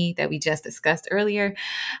Guinea that we just discussed earlier,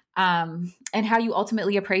 and how you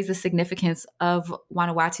ultimately appraise the significance of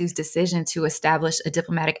Vanuatu's decision to establish a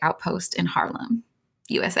diplomatic outpost in Harlem,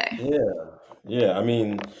 USA. Yeah. I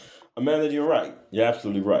mean, Amanda, you're right. You're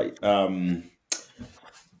absolutely right.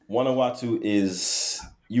 Vanuatu is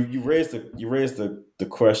you raised the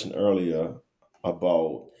question earlier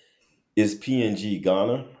about, is PNG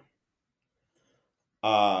Ghana?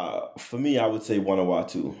 For me, I would say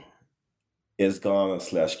Vanuatu is Ghana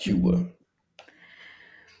 / Cuba.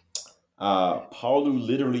 Paulu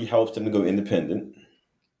literally helps them to go independent.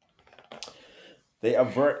 They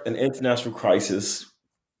avert an international crisis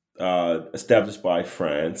established by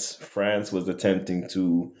France. France was attempting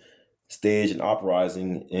to stage an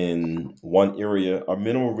uprising in one area, a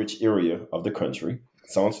mineral-rich area of the country.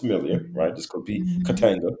 Sounds familiar, right? This could be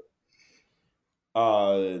Katanga.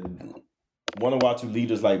 Vanuatu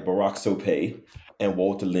leaders like Barack Sope and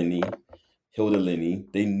Walter Linney, Hilda Linney,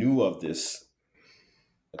 they knew of this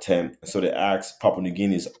attempt, so they asked Papua New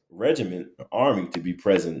Guinea's regiment, army, to be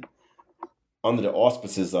present under the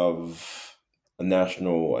auspices of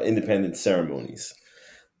national independence ceremonies.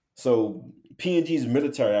 So PNG's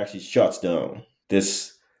military actually shuts down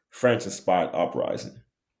this French-inspired uprising,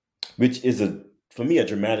 which is for me a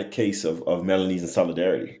dramatic case of Melanesian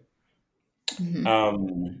solidarity.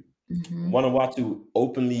 Vanuatu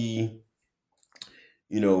openly,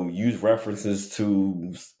 use references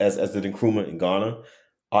to, as did Nkrumah in Ghana,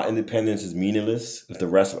 our independence is meaningless if the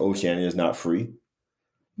rest of Oceania is not free.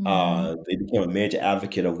 They became a major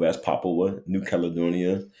advocate of West Papua, New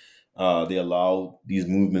Caledonia. They allowed these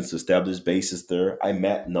movements to establish bases there. I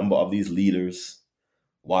met a number of these leaders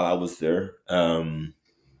while I was there. And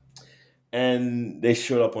they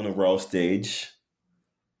showed up on the world stage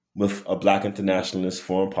with a Black internationalist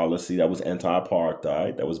foreign policy that was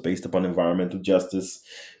anti-apartheid, that was based upon environmental justice.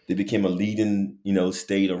 They became a leading,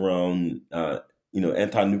 state around,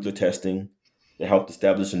 anti-nuclear testing. They helped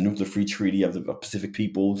establish a nuclear-free treaty of the Pacific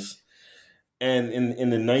peoples. and in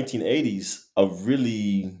the 1980s of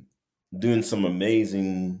really doing some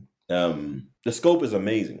amazing. The scope is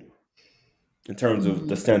amazing in terms of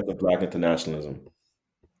the sense of Black internationalism.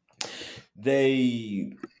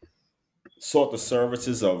 They sought the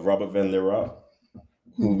services of Robert Van Lierop,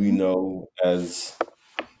 who we know as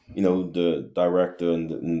the director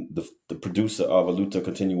and the producer of A Luta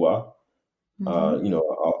Continua,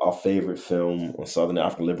 our favorite film on Southern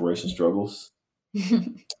African liberation struggles.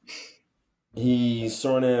 He's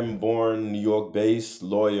Suriname-born, New York-based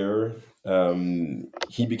lawyer.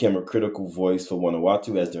 He became a critical voice for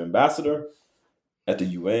Vanuatu as their ambassador at the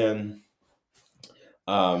UN.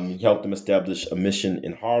 He helped them establish a mission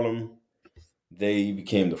in Harlem. They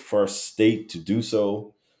became the first state to do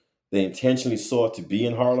so. They intentionally sought to be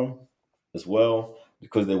in Harlem as well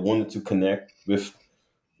because they wanted to connect with,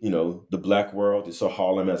 the Black world. They saw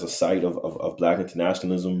Harlem as a site of Black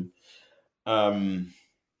internationalism. And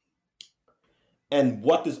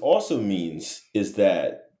what this also means is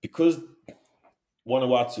that because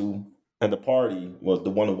Vanuatu and the party, well,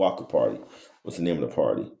 the Vanuatu Party, what's the name of the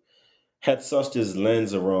party, had such this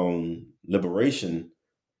lens around liberation,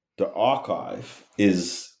 the archive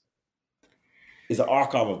is an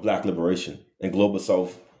archive of Black liberation and global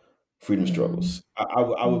South freedom struggles. I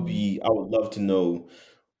would love to know,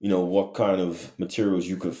 what kind of materials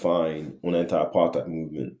you could find on the anti-apartheid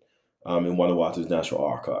movement in Vanuatu's National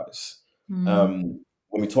Archives. When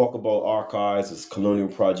we talk about archives as colonial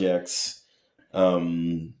projects,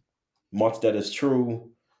 much that is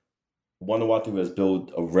true. Vanuatu has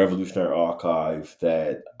built a revolutionary archive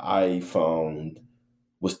that I found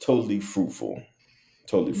was totally fruitful.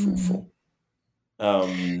 Totally fruitful.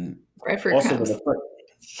 Bradford Also, comes.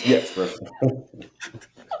 yes, Bradford.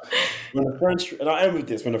 When the French, and I end with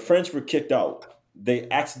this, when the French were kicked out, they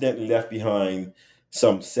accidentally left behind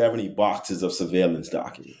some 70 boxes of surveillance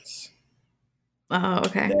documents Oh,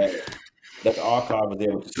 okay. that the archive was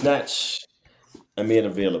able to snatch and made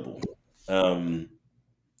available.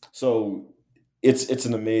 So it's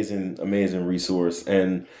an amazing resource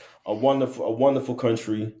and a wonderful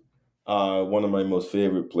country. One of my most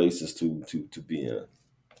favorite places to be in.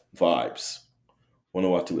 Vibes.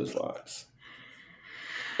 Vanuatu is vibes.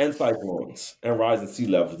 And cyclones and rising sea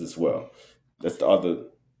levels as well. That's the other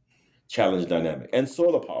challenge dynamic. And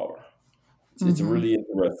solar power. It's a really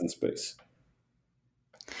interesting space.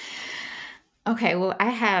 Okay, well, I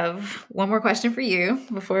have one more question for you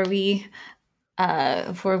before we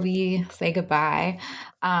say goodbye.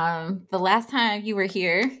 The last time you were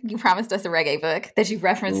here, you promised us a reggae book that you've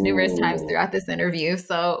referenced numerous times throughout this interview.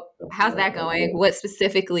 So how's that going? What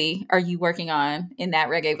specifically are you working on in that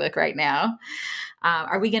reggae book right now?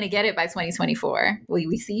 Are we going to get it by 2024? Will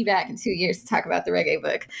we see you back in 2 years to talk about the reggae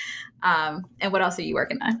book? And what else are you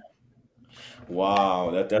working on?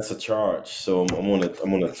 Wow, that's a charge. So I'm on a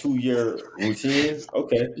 2-year routine.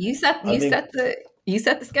 Okay. You set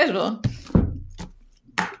the schedule.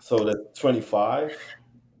 So that's 25.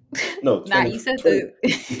 No, 20, Nah, you said 20 the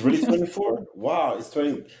it's really 24. Wow, it's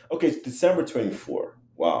 20. Okay, it's December 24.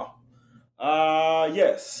 Wow.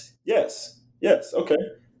 Yes. Okay,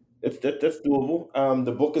 that's doable.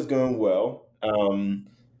 The book is going well.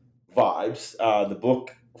 Vibes. The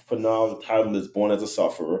book for now, the title is Born as a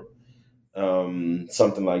Sufferer.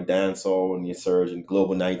 Something like Dancehall and the Insurgent,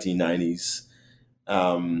 Global 1990s.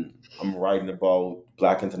 I'm writing about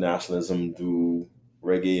Black internationalism through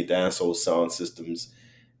reggae, dancehall sound systems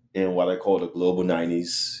in what I call the Global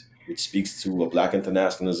 90s, which speaks to a Black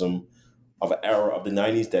internationalism of an era of the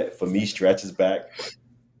 90s that for me stretches back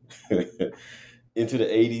into the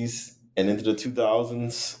 80s and into the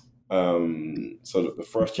 2000s. So the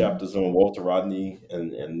first chapter is on Walter Rodney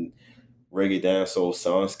and reggae dancehall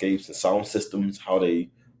soundscapes and sound systems, how they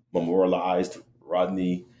memorialized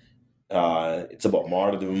Rodney. It's about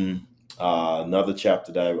martyrdom. Another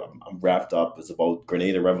chapter that I'm wrapped up is about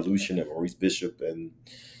Grenada Revolution and Maurice Bishop and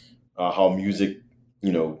how music,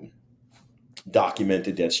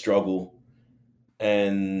 documented that struggle.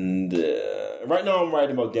 And right now I'm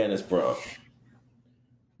writing about Dennis Brown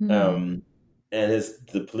and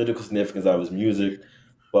the political significance of his music.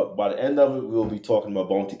 But by the end of it, we'll be talking about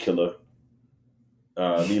Bounty Killer,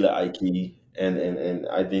 Lila Ike, and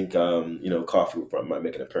I think Coffee might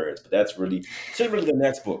make an appearance. But she's really the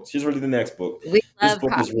next book. We love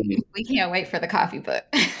Coffee. We can't wait for the Coffee book.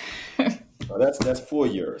 That's 4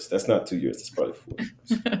 years. That's not 2 years. That's probably 4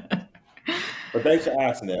 years. But thanks for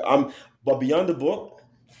asking that. But beyond the book,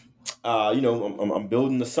 I'm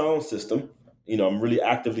building the sound system. I'm really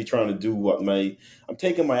actively trying to do I'm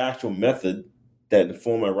taking my actual method that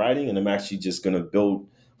informed my writing, and I'm actually just going to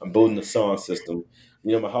I'm building the sound system.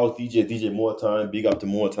 My house DJ More Time, big up to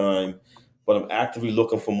More Time. but I'm actively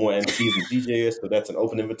looking for more MCs and DJs. So that's an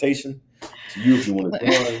open invitation to you if you want to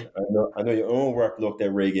join. I know your own work looked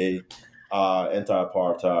at reggae,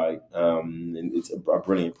 anti-apartheid, and it's a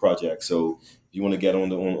brilliant project. So if you want to get on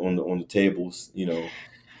the tables,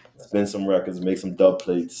 spin some records, make some dub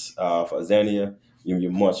plates for Azania,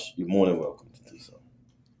 you're more than welcome to do so.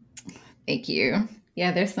 Thank you.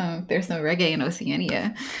 Yeah, there's some reggae in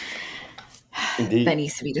Oceania. Indeed. That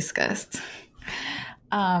needs to be discussed.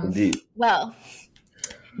 Indeed. Well,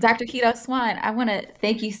 Dr. Kito Swan, I want to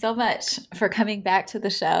thank you so much for coming back to the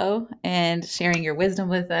show and sharing your wisdom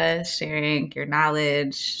with us, sharing your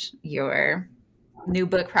knowledge, your new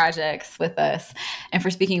book projects with us, and for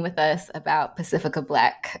speaking with us about Pacifica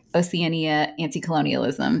Black, Oceania,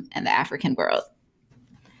 anti-colonialism, and the African world.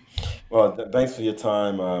 Well, thanks for your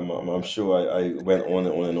time. I'm sure I went on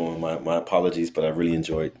and on and on. My apologies, but I really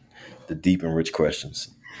enjoyed the deep and rich questions.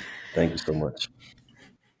 Thank you so much.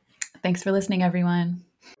 Thanks for listening, everyone.